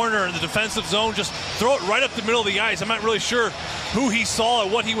side corner in the defensive zone, just throw it right up the middle of the ice. I'm not really sure who he saw or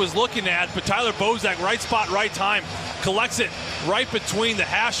what he was looking at, but Tyler Bozak, right spot, right time, collects it right between the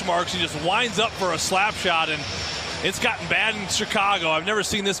hash marks. He just winds up for a slap shot, and it's gotten bad in Chicago. I've never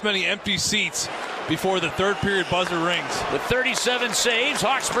seen this many empty seats before the third period buzzer rings. With 37 saves,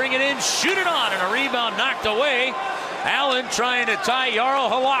 Hawks bring it in, shoot it on, and a rebound knocked away. Allen trying to tie Jarl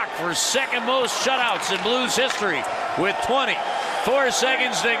Halak for second most shutouts in Blues history with 20. 4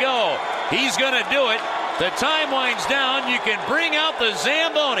 seconds to go. He's going to do it. The time winds down. You can bring out the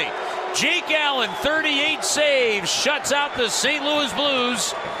Zamboni. Jake Allen, 38 saves, shuts out the St. Louis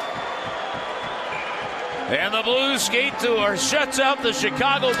Blues. And the Blues shuts out the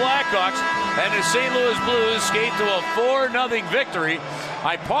Chicago Blackhawks, and the St. Louis Blues skate to a 4-0 victory.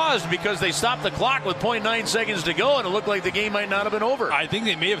 I paused because they stopped the clock with 0.9 seconds to go, and it looked like the game might not have been over. I think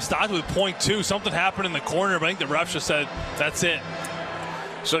they may have stopped with 0.2. Something happened in the corner, but I think the refs just said, that's it.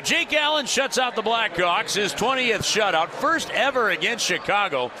 So Jake Allen shuts out the Blackhawks, his 20th shutout, first ever against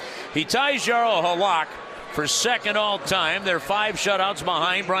Chicago. He ties Jarl Halak for second all-time. They're 5 shutouts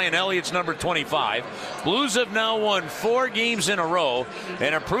behind Brian Elliott's number 25. Blues have now won 4 games in a row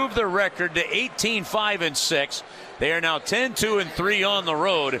and improved their record to 18-5-6. They are now 10-2-3 on the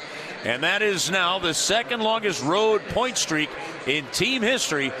road, and that is now the second longest road point streak in team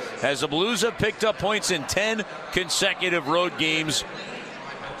history, as the Blues have picked up points in 10 consecutive road games.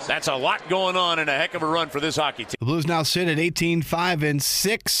 That's a lot going on and a heck of a run for this hockey team. The Blues now sit at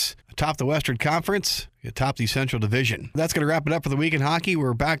 18-5-6 atop the Western Conference, atop the Central Division. That's going to wrap it up for the week in hockey.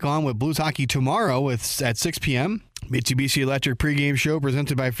 We're back on with Blues Hockey tomorrow at 6 p.m. Mitsubishi Electric pregame show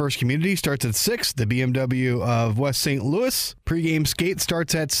presented by First Community starts at 6. The BMW of West St. Louis pregame skate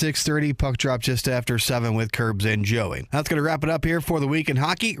starts at 6:30. Puck drop just after 7 with Curbs and Joey. That's going to wrap it up here for the week in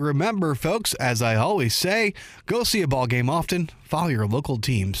hockey. Remember, folks, as I always say, go see a ball game often. Follow your local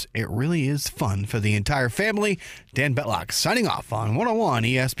teams. It really is fun for the entire family. Dan Betlock signing off on 101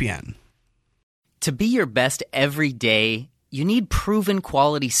 ESPN. To be your best every day, you need proven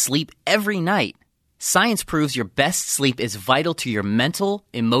quality sleep every night. Science proves your best sleep is vital to your mental,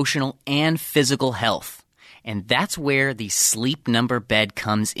 emotional, and physical health. And that's where the Sleep Number bed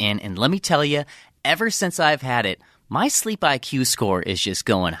comes in. And let me tell you, ever since I've had it, my Sleep IQ score is just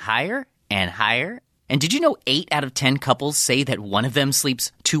going higher and higher. And did you know 8 out of 10 couples say that one of them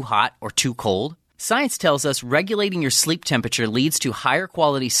sleeps too hot or too cold? Science tells us regulating your sleep temperature leads to higher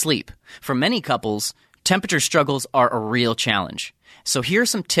quality sleep. For many couples, temperature struggles are a real challenge. So here are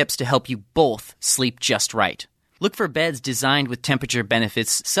some tips to help you both sleep just right. Look for beds designed with temperature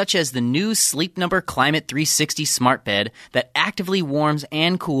benefits, such as the new Sleep Number Climate 360 smart bed that actively warms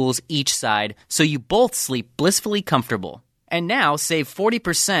and cools each side so you both sleep blissfully comfortable. And now save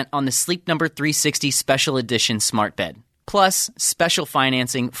 40% on the Sleep Number 360 Special Edition smart bed, plus special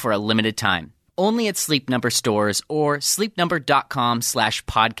financing for a limited time. Only at Sleep Number stores or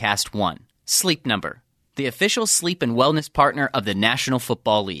sleepnumber.com/podcast1. Sleep Number, the official sleep and wellness partner of the National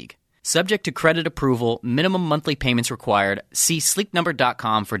Football League. Subject to credit approval, minimum monthly payments required. See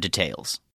sleepnumber.com for details.